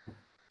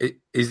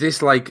 Is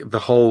this like the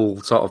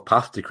whole sort of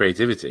path to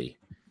creativity?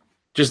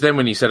 Just then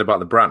when you said about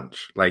the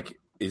branch, like,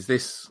 is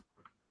this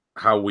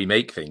how we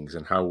make things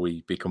and how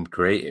we become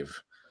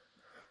creative?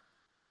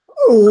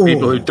 Ooh.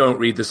 People who don't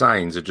read the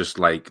signs are just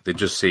like, they're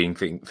just seeing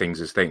things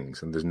as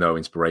things, and there's no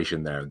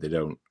inspiration there. They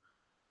don't,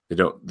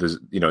 there's,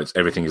 it's,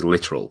 everything is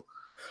literal.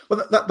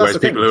 Well, that's whereas the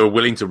people thing. who are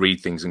willing to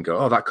read things and go,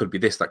 oh, that could be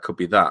this, that could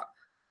be that.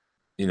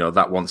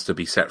 That wants to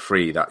be set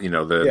free. That,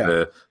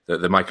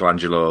 the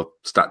Michelangelo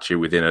statue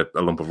within a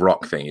lump of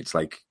rock thing. It's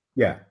like,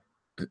 yeah.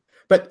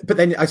 But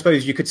then I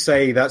suppose you could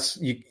say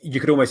you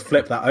could almost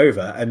flip that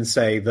over and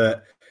say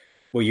that,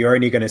 well, you're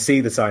only going to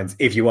see the signs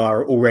if you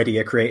are already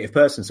a creative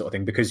person, sort of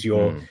thing, because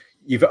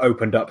you've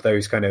opened up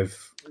those kind of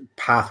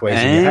pathways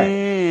in your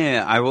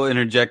head. I will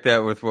interject that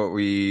with what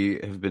we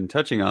have been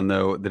touching on,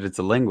 though, that it's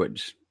a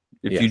language.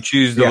 If you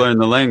choose to learn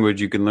the language,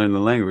 you can learn the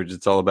language.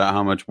 It's all about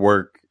how much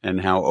work and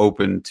how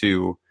open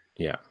to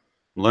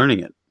learning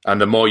it.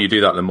 And the more you do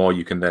that, the more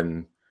you can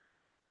then.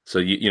 So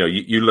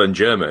you learn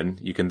German,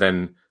 you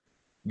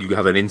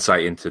have an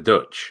insight into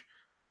Dutch.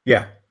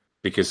 Yeah,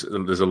 because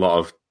there's a lot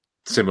of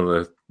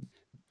similar,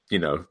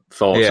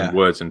 thoughts and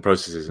words and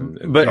processes and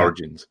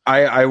origins.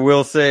 I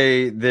will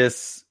say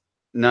this,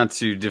 not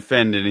to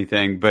defend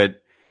anything,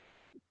 but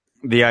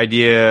the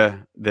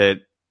idea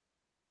that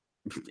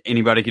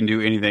anybody can do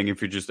anything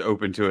if you're just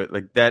open to it,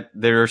 like that,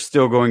 there are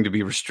still going to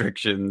be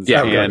restrictions.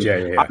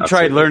 I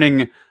tried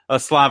learning a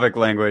Slavic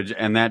language,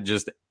 and that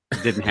just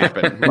didn't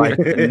happen. Like,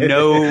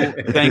 no,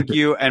 thank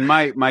you. And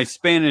my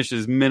Spanish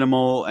is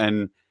minimal,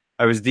 and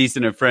I was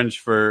decent at French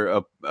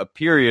for a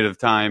period of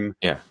time.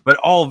 Yeah, but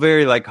all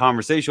very like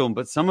conversational.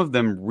 But some of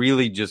them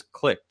really just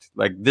clicked.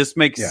 Like, this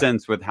makes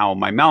sense with how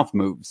my mouth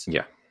moves.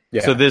 Yeah.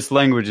 So this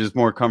language is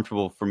more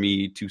comfortable for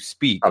me to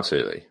speak.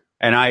 Absolutely.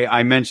 And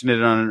I mentioned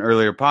it on an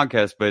earlier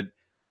podcast, but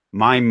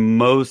my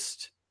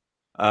most,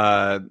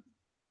 the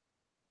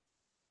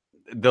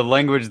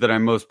language that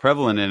I'm most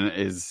prevalent in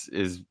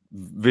is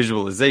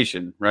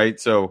visualization, right?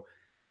 So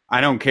I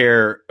don't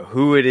care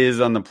who it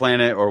is on the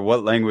planet or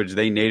what language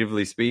they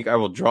natively speak. I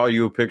will draw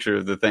you a picture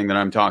of the thing that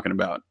I'm talking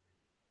about,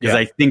 because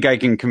I think I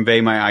can convey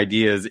my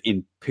ideas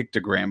in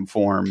pictogram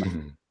form.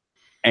 Mm-hmm.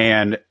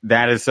 And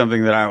that is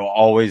something that I will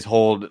always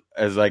hold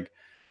as like,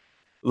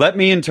 let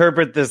me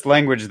interpret this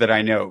language that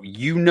I know.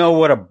 You know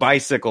what a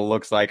bicycle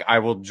looks like. I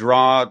will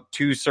draw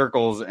 2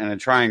 circles and a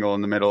triangle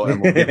in the middle,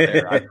 and we'll get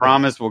there. I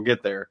promise we'll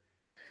get there.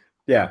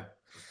 Yeah.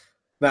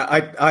 No,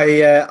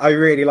 I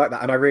really like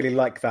that, and I really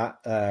like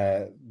that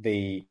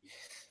the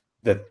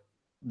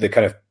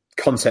kind of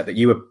concept that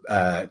you were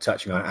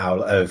touching on,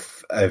 Al,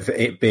 of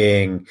it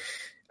being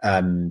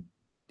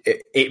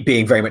it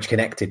being very much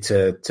connected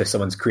to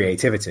someone's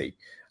creativity.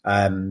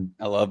 I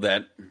love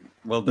that.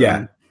 Well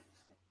done.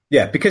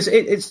 Yeah, because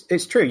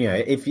it's true.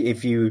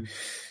 If you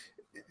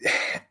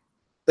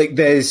like,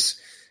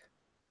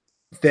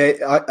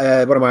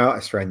 one of my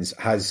artist friends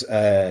has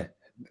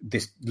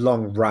this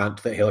long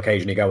rant that he'll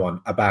occasionally go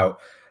on about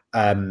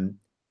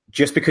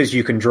just because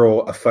you can draw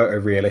a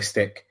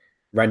photorealistic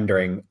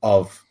rendering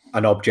of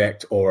an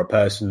object or a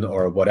person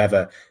or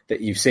whatever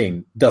that you've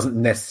seen doesn't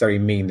necessarily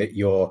mean that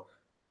you're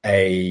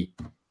a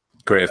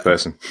creative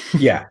person.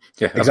 Yeah,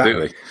 exactly.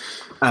 Absolutely.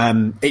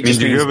 It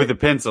just means you do it with a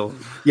pencil.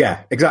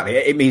 Yeah, exactly.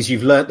 It means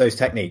you've learnt those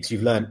techniques.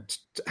 You've learnt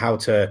how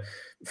to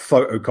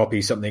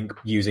photocopy something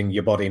using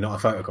your body,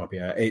 not a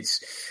photocopier.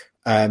 It's.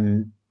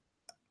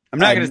 I'm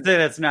not going to say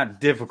that's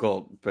not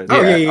difficult, but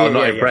not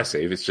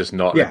impressive. It's just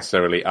not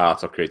necessarily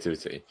art or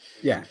creativity.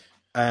 Yeah.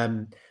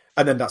 And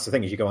then that's the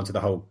thing, is you go on to the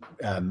whole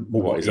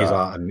what is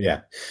art? And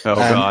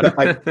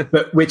God.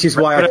 But which is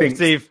why I think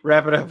Steve,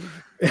 wrap it up.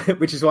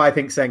 Which is why I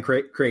think saying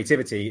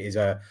creativity is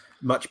a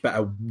much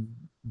better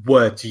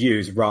word to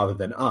use rather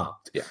than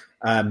art. Yeah.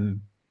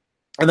 And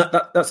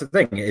that's the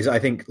thing, is I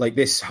think like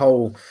this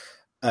whole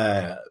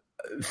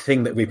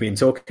thing that we've been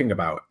talking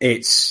about,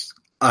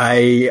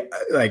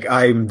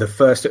 I'm the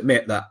first to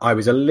admit that I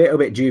was a little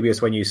bit dubious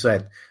when you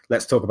said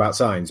let's talk about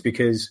signs,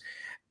 because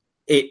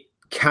it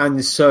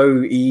can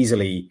so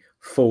easily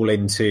fall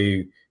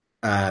into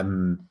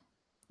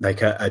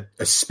like a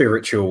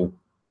spiritual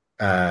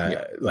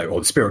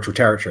or spiritual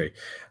territory.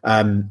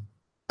 And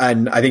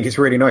I think it's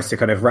really nice to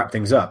kind of wrap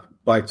things up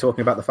by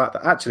talking about the fact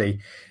that actually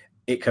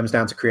it comes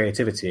down to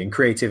creativity, and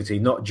creativity,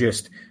 not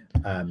just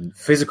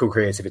physical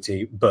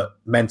creativity, but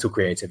mental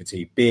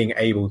creativity, being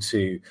able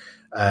to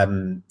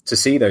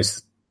see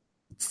those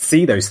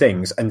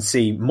things and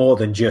see more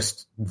than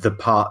just the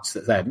parts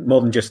that they're,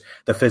 more than just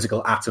the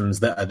physical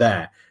atoms that are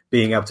there,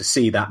 being able to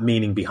see that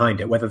meaning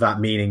behind it, whether that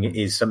meaning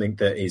is something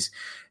that is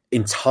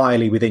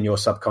entirely within your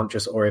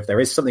subconscious, or if there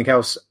is something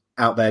else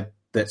out there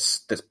that's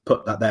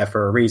put that there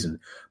for a reason.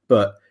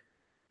 But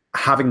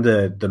having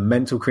the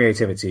mental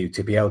creativity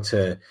to be able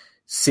to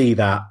see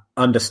that,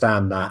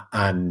 understand that,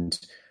 and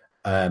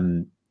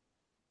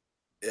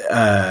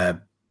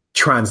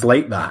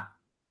translate that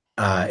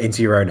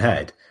into your own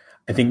head,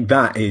 I think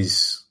that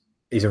is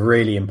a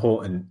really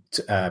important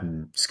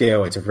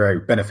skill. It's a very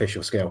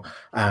beneficial skill,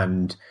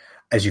 and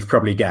as you've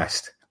probably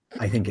guessed,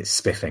 I think it's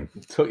spiffing.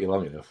 It took you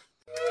long enough.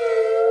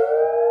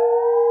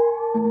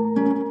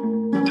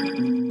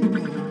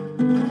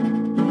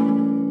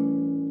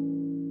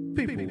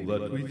 People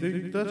that we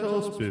think that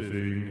are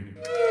spiffing.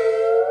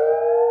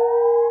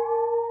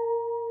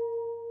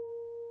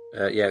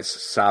 Yes,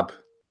 Sab.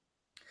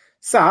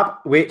 Sab,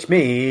 which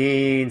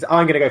means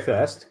I'm going to go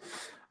first.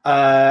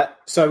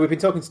 So we've been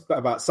talking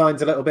about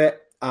signs a little bit,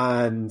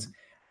 and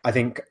I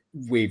think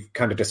we've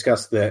kind of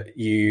discussed that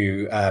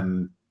you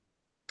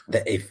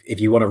that if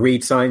you want to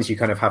read signs, you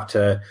kind of have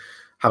to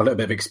have a little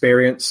bit of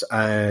experience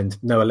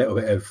and know a little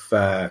bit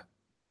of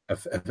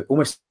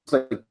almost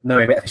like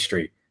knowing a bit of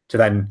history to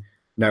then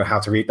know how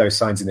to read those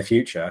signs in the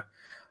future,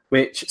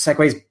 which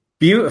segues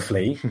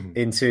beautifully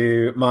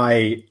into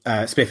my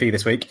spiffy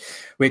this week,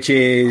 which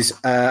is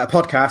a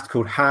podcast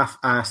called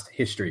Half-Assed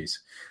Histories.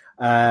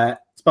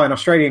 It's by an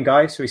Australian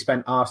guy, so he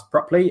spent asked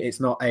properly. It's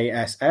not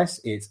ASS,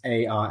 it's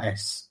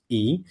ARSE.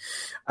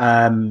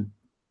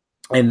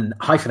 And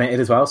hyphenated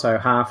as well, so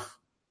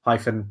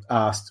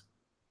half-asked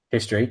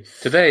history.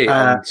 Today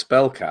on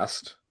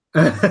Spellcast.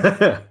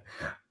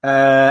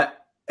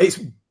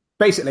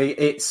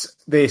 It's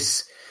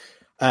this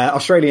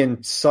Australian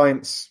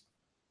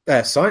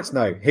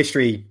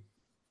history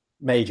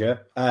major,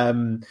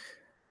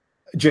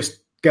 just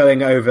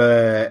going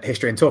over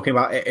history and talking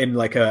about it in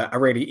like a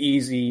really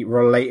easy,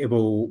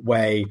 relatable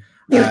way.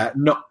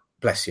 Not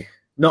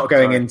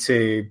going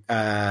into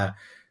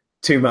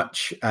too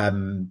much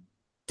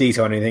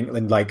detail or anything,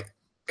 and like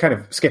kind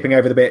of skipping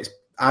over the bits,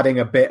 adding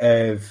a bit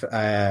of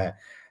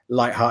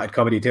light-hearted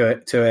comedy to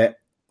it,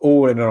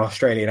 all in an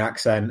Australian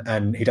accent.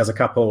 And he does a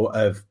couple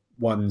of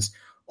ones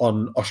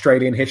on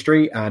Australian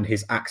history, and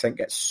his accent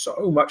gets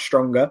so much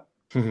stronger.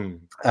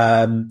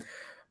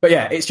 But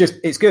yeah,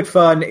 it's good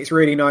fun. It's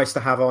really nice to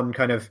have on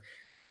kind of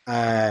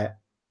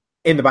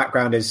in the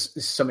background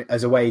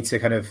as a way to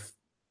kind of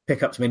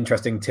pick up some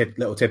interesting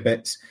little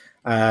tidbits,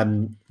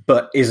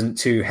 but isn't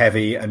too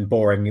heavy and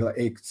boring.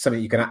 It's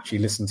something you can actually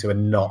listen to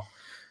and not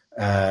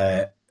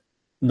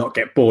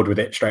get bored with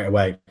it straight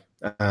away.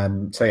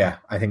 So yeah,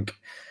 I think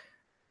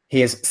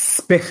he is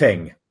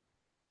spiffing.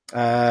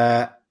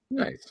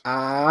 Nice.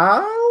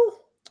 Al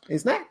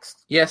is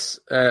next. Yes,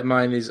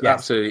 mine is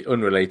absolutely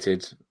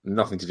unrelated,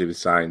 nothing to do with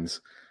signs.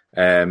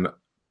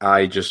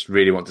 I just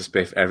really want to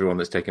spiff everyone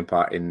that's taken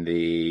part in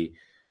the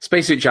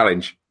Spacesuit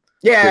Challenge.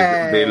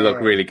 Yeah, they look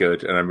really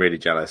good, and I'm really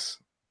jealous.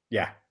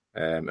 Yeah,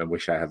 and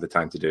wish I had the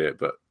time to do it,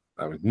 but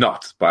I'm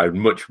not. But I would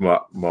much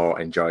more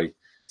enjoy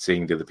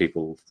seeing the other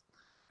people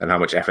and how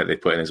much effort they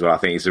put in as well. I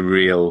think it's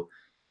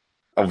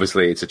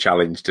obviously it's a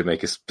challenge to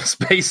make a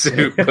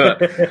spacesuit,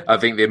 but I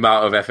think the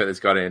amount of effort that's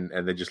gone in,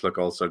 and they just look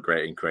all so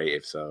great and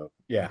creative. So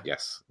yeah,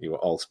 yes, you were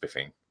all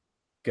spiffing.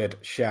 Good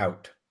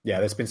shout. Yeah,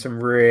 there's been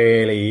some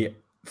really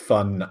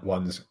fun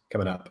ones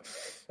come up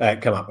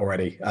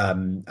already,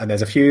 and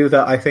there's a few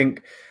that I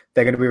think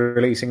they're going to be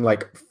releasing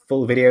like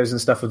full videos and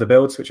stuff of the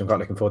builds, which I'm quite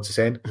looking forward to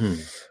seeing.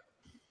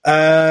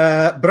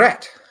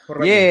 Brett, what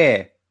about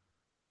you?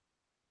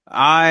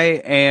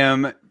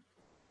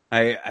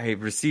 I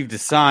received a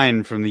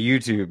sign from the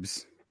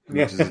YouTubes,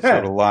 which is a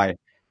total lie.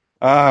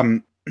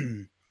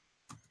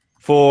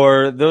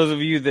 For those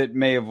of you that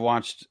may have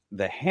watched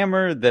The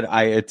Hammer, that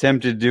I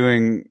attempted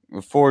doing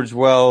a forge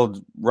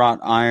weld, wrought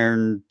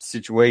iron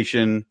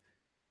situation.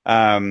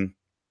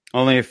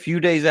 Only a few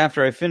days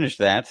after I finished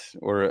that,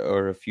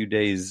 or a few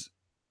days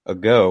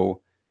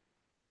ago,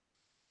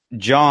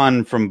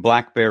 John from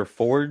Black Bear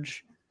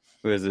Forge,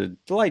 who has a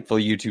delightful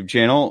YouTube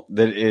channel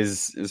that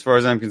is, as far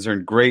as I'm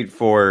concerned, great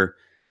for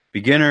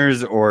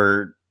beginners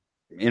or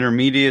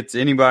intermediates,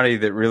 anybody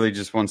that really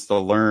just wants to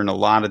learn a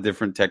lot of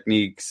different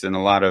techniques and a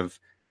lot of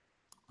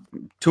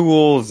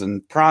tools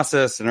and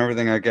process and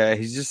everything like that.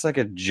 He's just like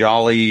a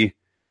jolly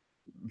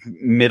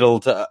middle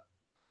to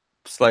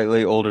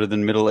slightly older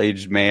than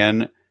middle-aged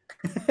man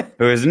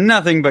who is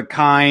nothing but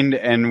kind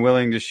and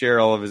willing to share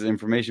all of his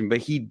information. But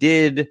he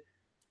did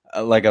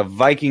like a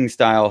Viking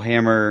style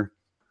hammer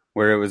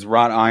where it was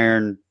wrought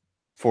iron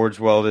forge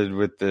welded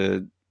with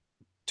the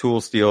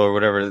tool steel or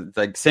whatever. It's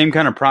like same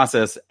kind of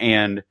process.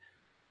 And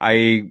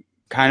I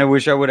kind of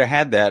wish I would have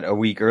had that a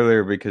week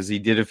earlier, because he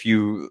did a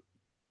few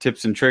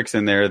tips and tricks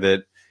in there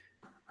that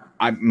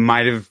I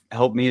might have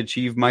helped me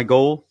achieve my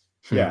goal.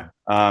 Yeah.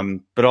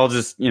 But I'll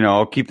just,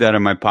 I'll keep that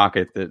in my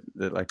pocket that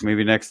like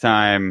maybe next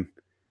time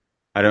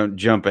I don't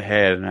jump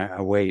ahead and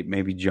I wait,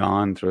 maybe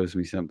John throws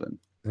me something.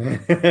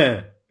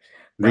 Read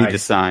the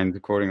signs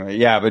accordingly.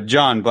 Yeah. But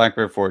John, Black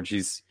Bear Forge,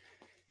 he's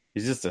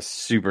just a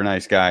super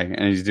nice guy,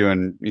 and he's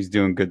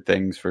doing good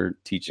things for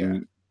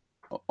teaching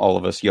all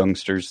of us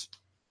youngsters.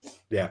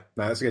 Yeah,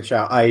 no, that's a good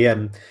shout.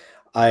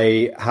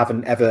 I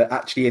haven't ever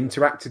actually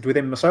interacted with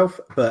him myself,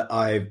 but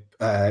I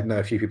know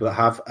a few people that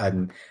have,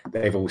 and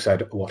they've all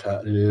said what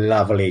a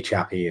lovely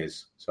chap he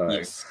is. So,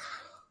 yes.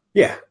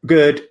 Yeah,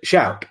 good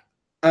shout.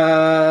 Is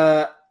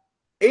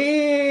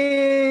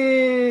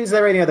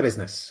there any other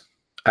business?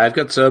 I've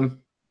got some.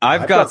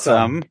 I've got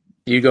some.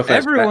 You go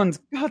first. Everyone's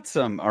got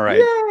some. All right.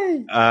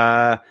 Yay!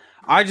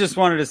 I just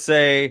wanted to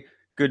say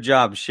good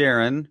job,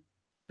 Sharon,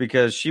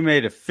 because she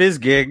made a fizz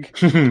gig.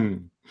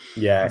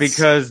 Yes.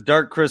 Because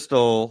Dark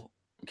Crystal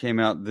came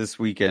out this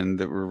weekend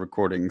that we're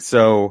recording.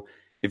 So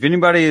if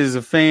anybody is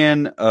a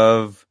fan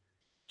of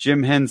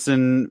Jim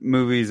Henson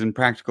movies and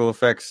practical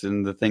effects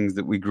and the things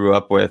that we grew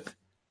up with,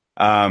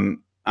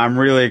 I'm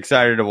really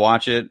excited to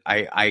watch it.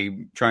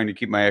 I'm trying to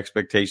keep my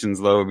expectations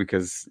low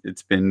because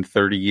it's been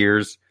 30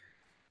 years.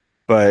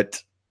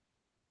 But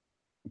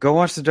go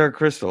watch The Dark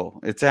Crystal.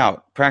 It's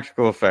out.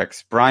 Practical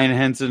effects. Brian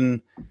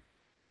Henson.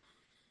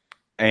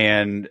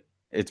 And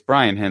It's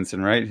Brian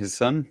Henson, right? His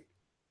son?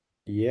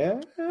 Yeah.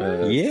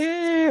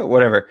 Yeah,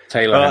 whatever.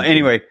 Taylor Henson.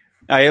 Anyway,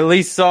 I at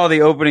least saw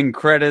the opening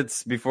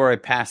credits before I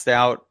passed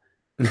out,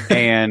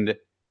 and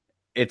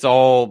it's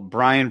all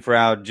Brian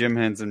Froud, Jim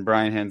Henson,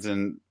 Brian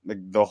Henson,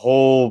 the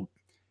whole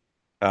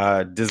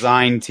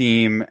design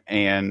team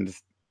and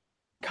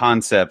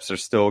concepts are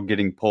still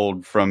getting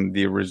pulled from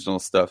the original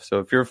stuff. So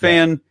if you're a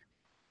fan,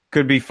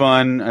 could be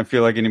fun. I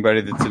feel like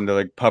anybody that's into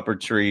like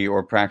puppetry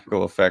or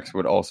practical effects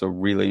would also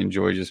really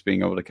enjoy just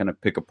being able to kind of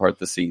pick apart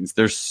the scenes.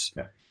 There's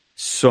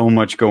so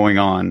much going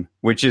on,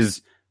 which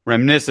is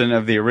reminiscent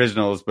of the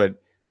originals,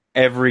 but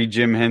every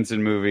Jim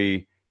Henson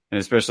movie, and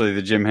especially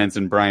the Jim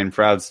Henson, Brian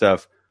Froud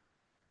stuff,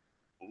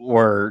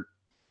 were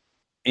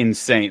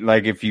insane.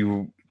 Like if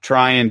you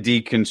try and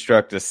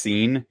deconstruct a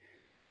scene,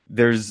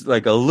 there's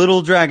like a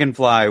little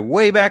dragonfly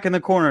way back in the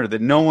corner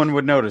that no one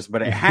would notice,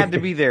 but it had to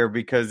be there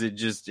because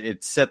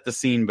it set the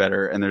scene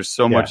better. And there's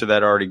so much of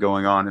that already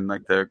going on in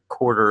like the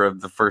quarter of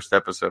the first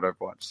episode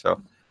I've watched.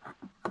 So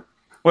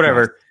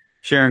whatever. Nice.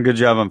 Sharon, good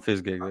job on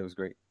Fizzgig. That was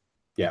great.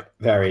 Yeah,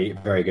 very,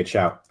 very good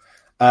shout.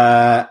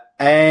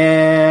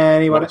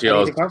 Anyone?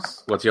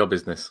 What's your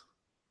business?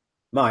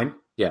 Mine?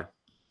 Yeah.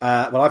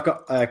 Well, I've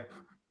got a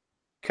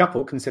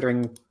couple,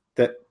 considering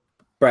that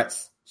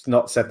Brett's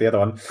not said the other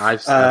one.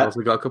 I've also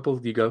got a couple.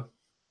 You go.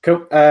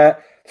 Cool.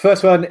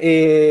 First one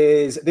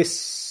is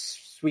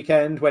this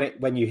weekend.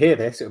 When you hear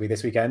this, it'll be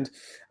this weekend.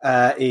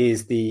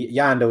 Is the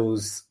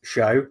Yandles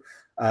show,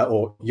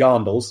 or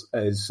Yarndles,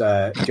 as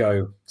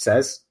Joe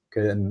says.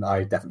 And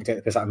I definitely take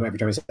the piss out of him every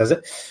time he says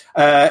it.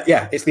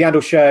 It's the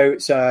Yandles show.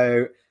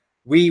 So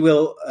we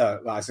will. I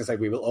was going to say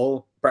we will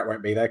all. Brett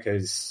won't be there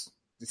because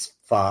it's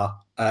far.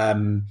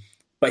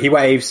 But he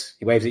waves.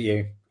 He waves at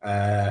you.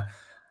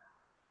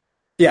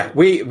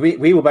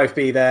 We will both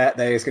be there.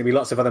 There's going to be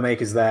lots of other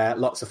makers there.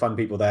 Lots of fun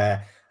people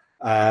there.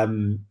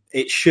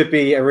 It should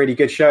be a really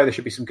good show. There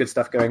should be some good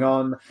stuff going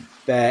on.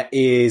 There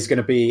is going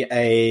to be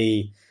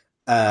a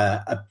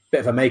bit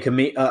of a maker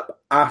meetup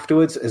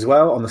afterwards as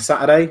well on the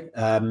Saturday,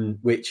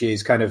 which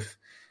is kind of,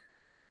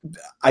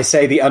 I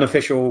say the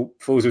unofficial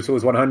Fools with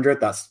Tools 100.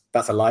 That's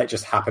a lie. It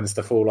just happens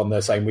to fall on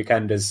the same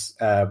weekend as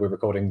we're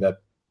recording the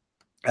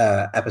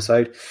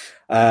episode.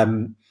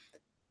 It's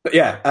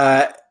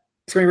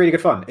going to be really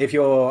good fun. If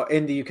you're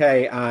in the UK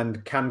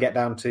and can get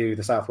down to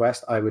the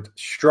Southwest, I would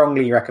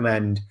strongly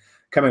recommend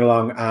coming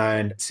along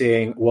and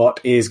seeing what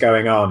is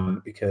going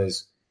on,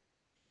 because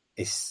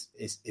it's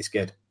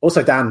good.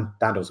 Also, Dan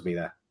Dandles will be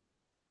there.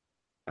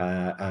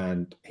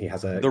 And he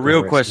has a... The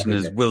real question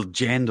is, will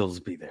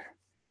Jandals be there?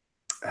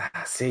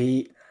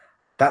 See,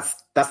 that's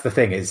the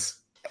thing is...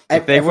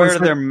 If they wear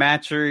their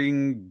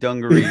matching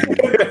dungarees...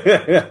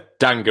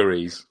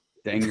 Dangarees,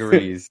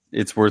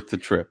 it's worth the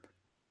trip.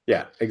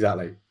 Yeah,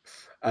 exactly.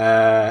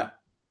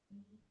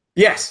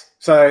 Yes,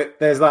 so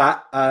there's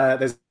that.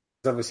 There's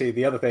obviously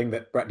the other thing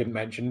that Brett didn't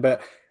mention,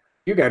 but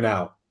you go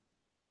now.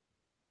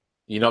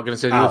 You're not going to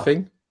say the other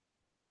thing?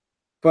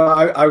 Well,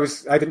 I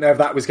didn't know if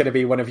that was going to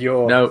be one of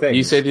your things.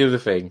 You say the other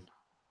thing.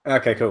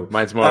 Okay, cool.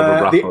 Mine's more of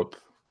a wrap-up.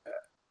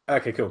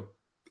 Okay, cool.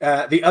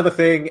 The other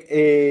thing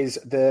is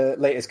the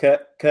latest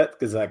Kurt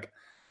Gazag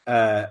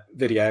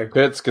video.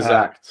 Kurt's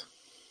Gesagt.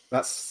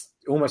 That's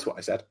almost what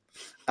I said.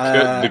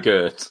 The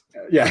Gert.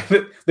 Yeah,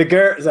 the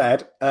Gert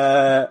Zed.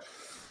 That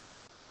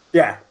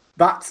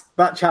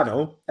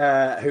channel,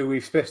 who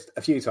we've spiffed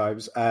a few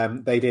times,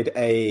 they did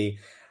an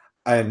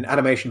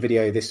animation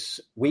video this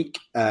week.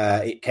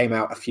 It came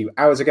out a few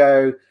hours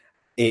ago.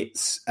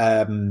 It's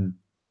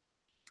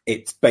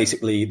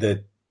basically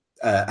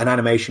an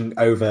animation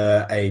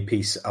over a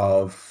piece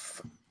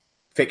of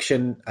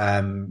fiction,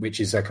 which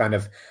is a kind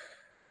of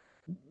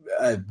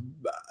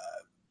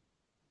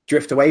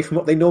drift away from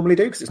what they normally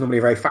do, because it's normally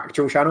a very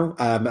factual channel.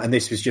 And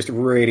this was just a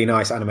really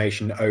nice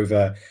animation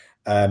over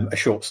a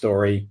short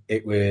story.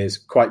 It was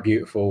quite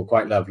beautiful,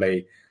 quite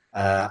lovely.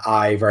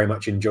 I very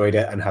much enjoyed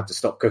it and had to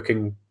stop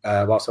cooking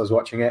whilst I was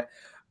watching it.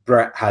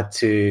 Brett had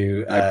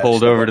to... I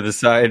pulled over to the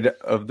side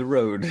of the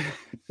road.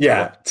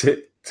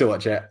 to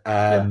watch it.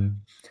 I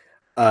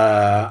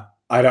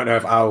don't know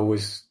if Al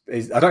was...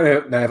 I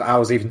don't know if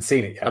Al's even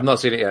seen it yet. I've not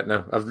seen it yet,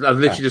 no. I've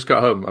literally just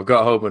got home. I've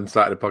got home and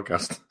started a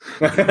podcast.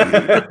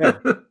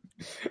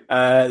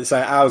 So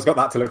Al's got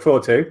that to look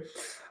forward to.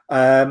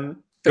 Go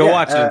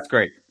watch it. It's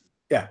great.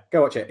 Yeah,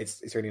 go watch it.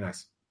 It's really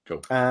nice.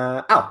 Cool.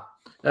 Al?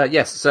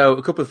 Yes, so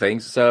a couple of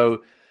things.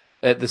 So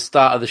at the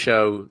start of the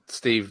show,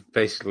 Steve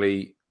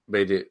basically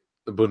made it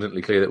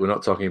abundantly clear that we're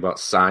not talking about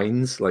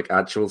signs, like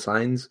actual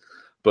signs.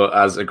 But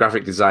as a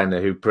graphic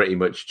designer who pretty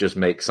much just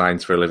makes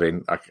signs for a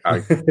living,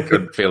 I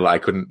couldn't feel that I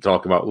couldn't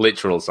talk about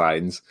literal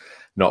signs,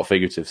 not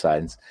figurative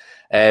signs.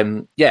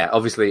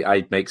 Obviously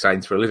I make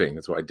signs for a living.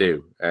 That's what I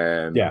do.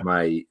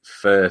 My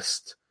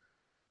first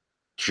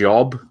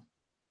job,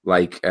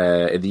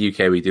 in the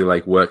UK, we do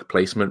like work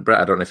placement,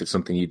 Brett. I don't know if it's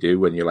something you do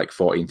when you're like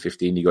 14,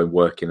 15, you go and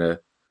work in a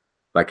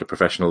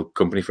professional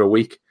company for a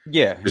week.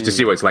 Yeah. Just to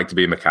see what it's like to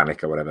be a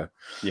mechanic or whatever.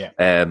 Yeah.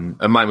 And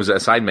mine was at a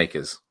sign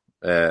maker's.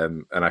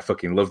 And I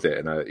fucking loved it.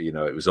 And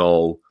it was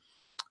all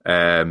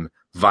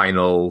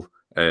vinyl,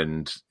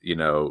 and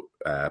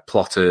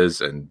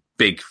plotters and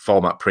big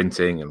format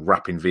printing and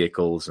wrapping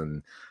vehicles,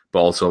 but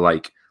also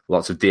like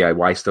lots of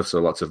DIY stuff. So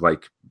lots of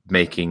like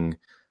making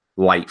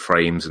light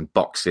frames and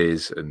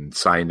boxes and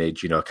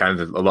signage. Kind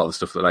of a lot of the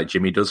stuff that like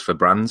Jimmy does for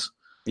brands.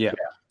 Yeah.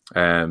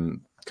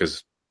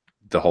 Because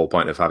the whole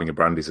point of having a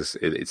brand is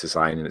it's a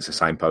sign and it's a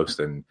signpost,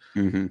 and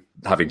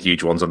having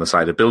huge ones on the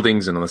side of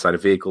buildings and on the side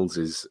of vehicles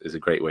is a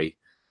great way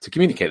to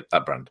communicate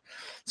that brand.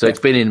 So it's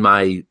been in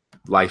my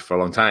life for a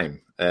long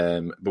time.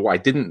 But what I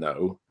didn't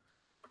know,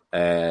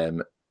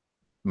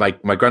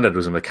 my granddad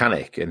was a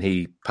mechanic and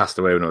he passed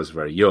away when I was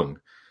very young.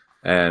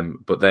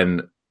 But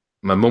then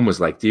my mum was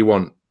like, "Do you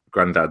want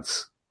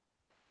granddad's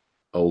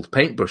old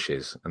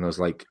paintbrushes?" And I was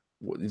like,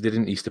 "They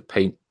didn't used to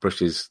paint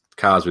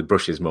cars with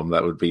brushes, Mum.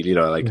 That would be,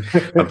 like,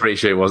 I'm pretty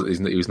sure he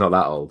was not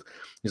that old."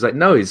 He's like,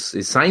 "No,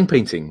 his sign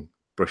painting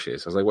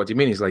brushes." I was like, "What do you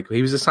mean?" He's like,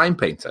 "He was a sign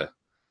painter."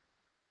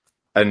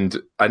 And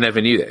I never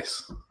knew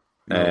this.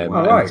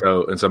 Right.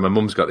 And so my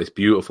mum's got this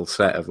beautiful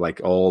set of like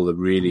all the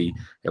really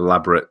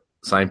elaborate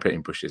sign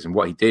painting brushes. And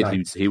what he did,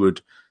 he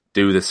would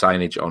do the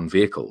signage on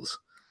vehicles.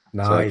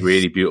 Nice. So like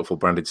really beautiful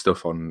branded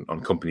stuff on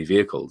company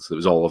vehicles. It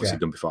was all obviously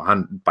done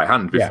by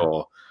hand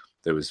before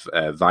there was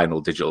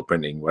vinyl, digital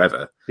printing,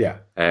 whatever. Yeah.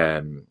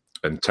 And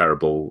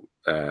terrible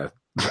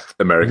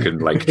American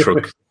like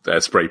truck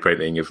spray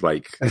painting of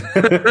like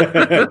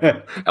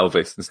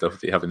Elvis and stuff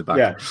that you have in the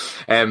back.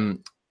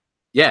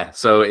 Yeah.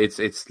 So it's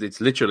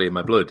literally in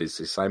my blood.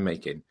 It's sign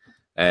making,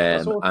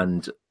 awesome.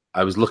 And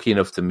I was lucky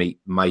enough to meet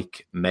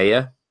Mike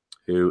Mayer,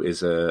 who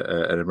is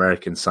an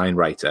American sign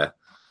writer.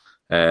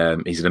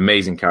 He's an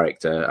amazing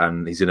character,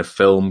 and he's in a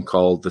film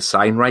called The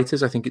Sign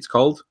Writers, I think it's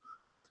called,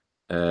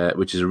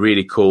 which is a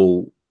really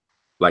cool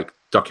like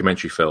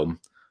documentary film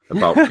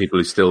about people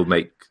who still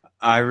make.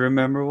 I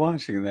remember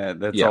watching that.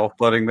 That's all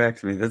flooding back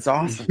to me. That's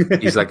awesome.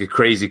 He's like a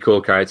crazy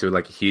cool character with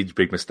like a huge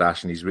big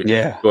mustache, and he's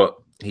really but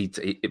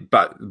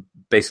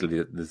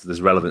basically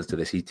there's relevance to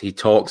this. He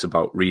talks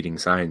about reading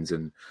signs,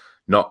 and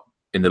not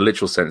in the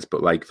literal sense,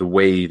 but like the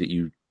way that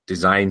you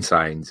design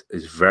signs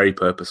is very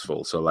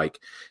purposeful. So like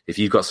if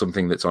you've got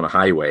something that's on a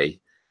highway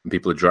and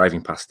people are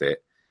driving past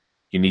it,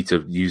 you need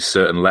to use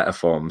certain letter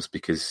forms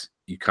because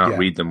you can't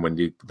read them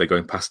when they're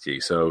going past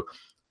you. So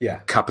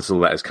capital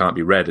letters can't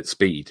be read at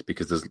speed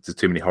because there's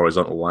too many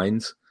horizontal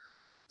lines.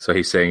 So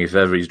he's saying if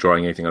ever he's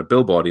drawing anything on a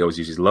billboard, he always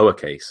uses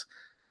lowercase.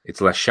 It's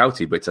less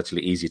shouty, but it's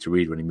actually easier to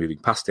read when you're moving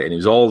past it. And it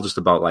was all just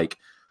about like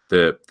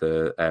he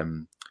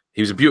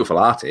was a beautiful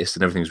artist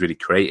and everything was really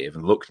creative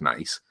and looked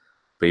nice.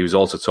 But he was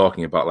also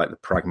talking about like the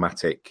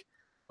pragmatic,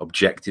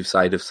 objective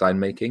side of sign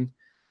making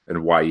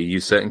and why you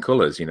use certain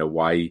colors.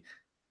 Why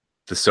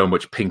there's so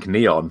much pink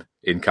neon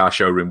in car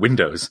showroom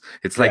windows.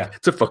 It's like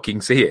to fucking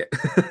see it.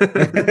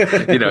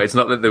 It's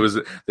not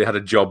that they had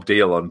a job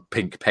deal on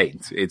pink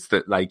paint. It's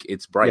that like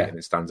it's bright and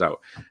it stands out.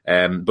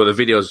 But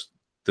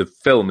the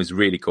film is a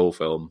really cool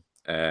film.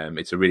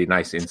 It's a really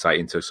nice insight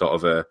into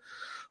sort of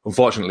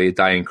unfortunately a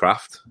dying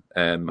craft,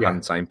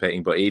 hand sign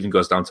painting. But it even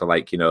goes down to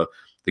like the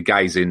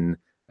guys in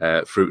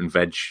fruit and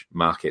veg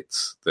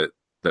markets that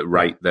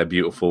write their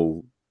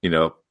beautiful,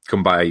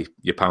 come buy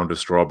your pound of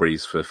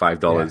strawberries for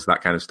 $5,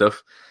 that kind of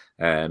stuff.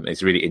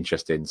 It's really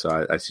interesting.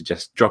 So I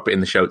suggest drop it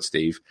in the show,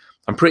 Steve.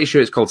 I'm pretty sure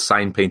it's called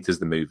Sign Painters,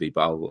 the movie, but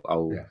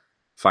I'll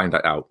find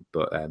that out.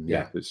 But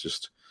it's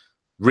just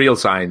real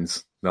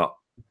signs, not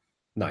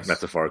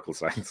metaphorical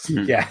signs.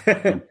 No,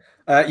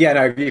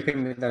 if you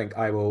ping me the link,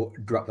 I will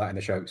drop that in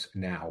the shows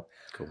now.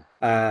 Cool.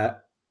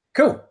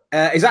 Cool.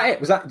 Is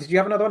that it? Did you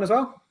have another one as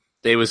well?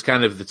 It was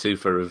kind of the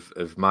twofer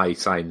of my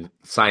sign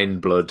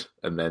blood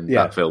and then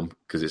that film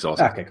because it's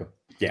awesome. Okay, cool.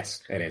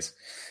 Yes, it is.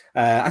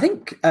 I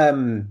think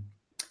fucking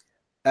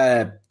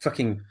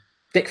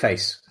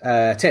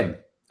Dickface Tim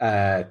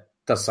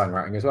does sign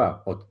writing as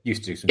well, or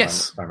used to do some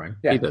sign writing.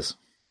 Yeah, he does.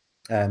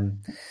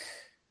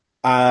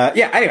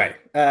 Anyway,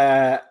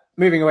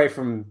 moving away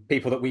from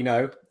people that we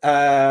know.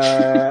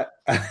 Hi,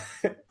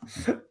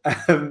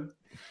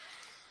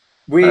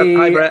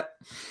 Brett.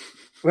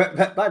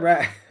 Bye,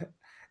 Brett.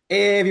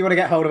 If you want to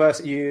get hold of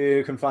us,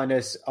 you can find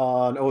us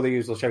on all the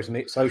usual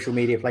social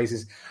media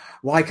places.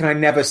 Why can I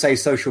never say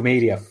social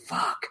media?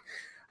 Fuck.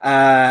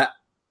 All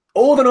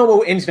the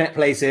normal internet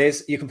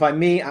places. You can find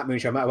me at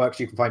Moonshine Metalworks.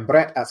 You can find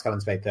Brett at Skull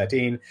and Spade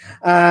 13.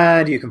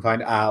 And you can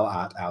find Al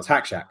at Al's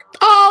Hack Shack.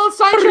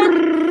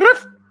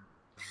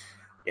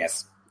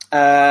 Yes.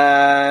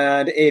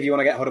 And if you want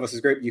to get hold of us as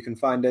a group, you can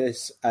find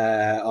us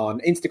on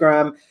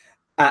Instagram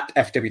at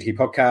FWT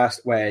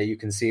Podcast, where you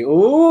can see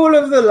all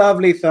of the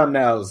lovely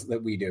thumbnails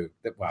that we do.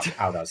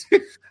 Al does.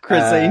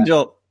 Chris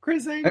Angel.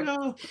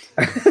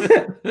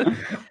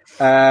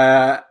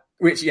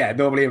 Which,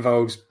 normally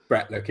involves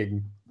Brett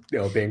looking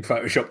being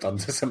photoshopped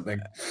onto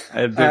something.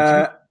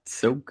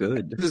 So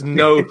good. There's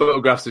no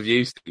photographs of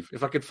you, Steve.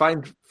 If I could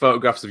find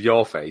photographs of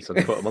your face,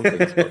 I'd put them on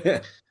things.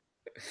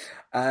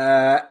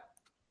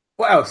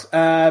 What else? We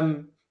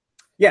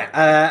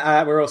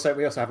also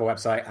have a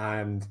website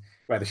and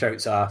where the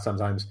shows are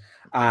sometimes,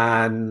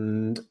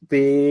 and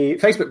the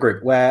Facebook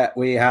group where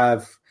we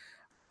have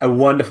a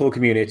wonderful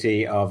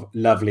community of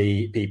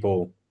lovely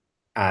people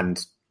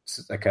and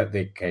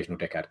the occasional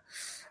dickhead,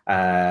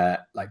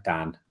 like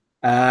Dan.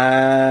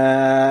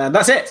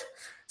 That's it.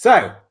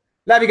 So,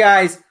 love you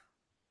guys.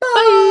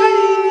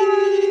 Bye.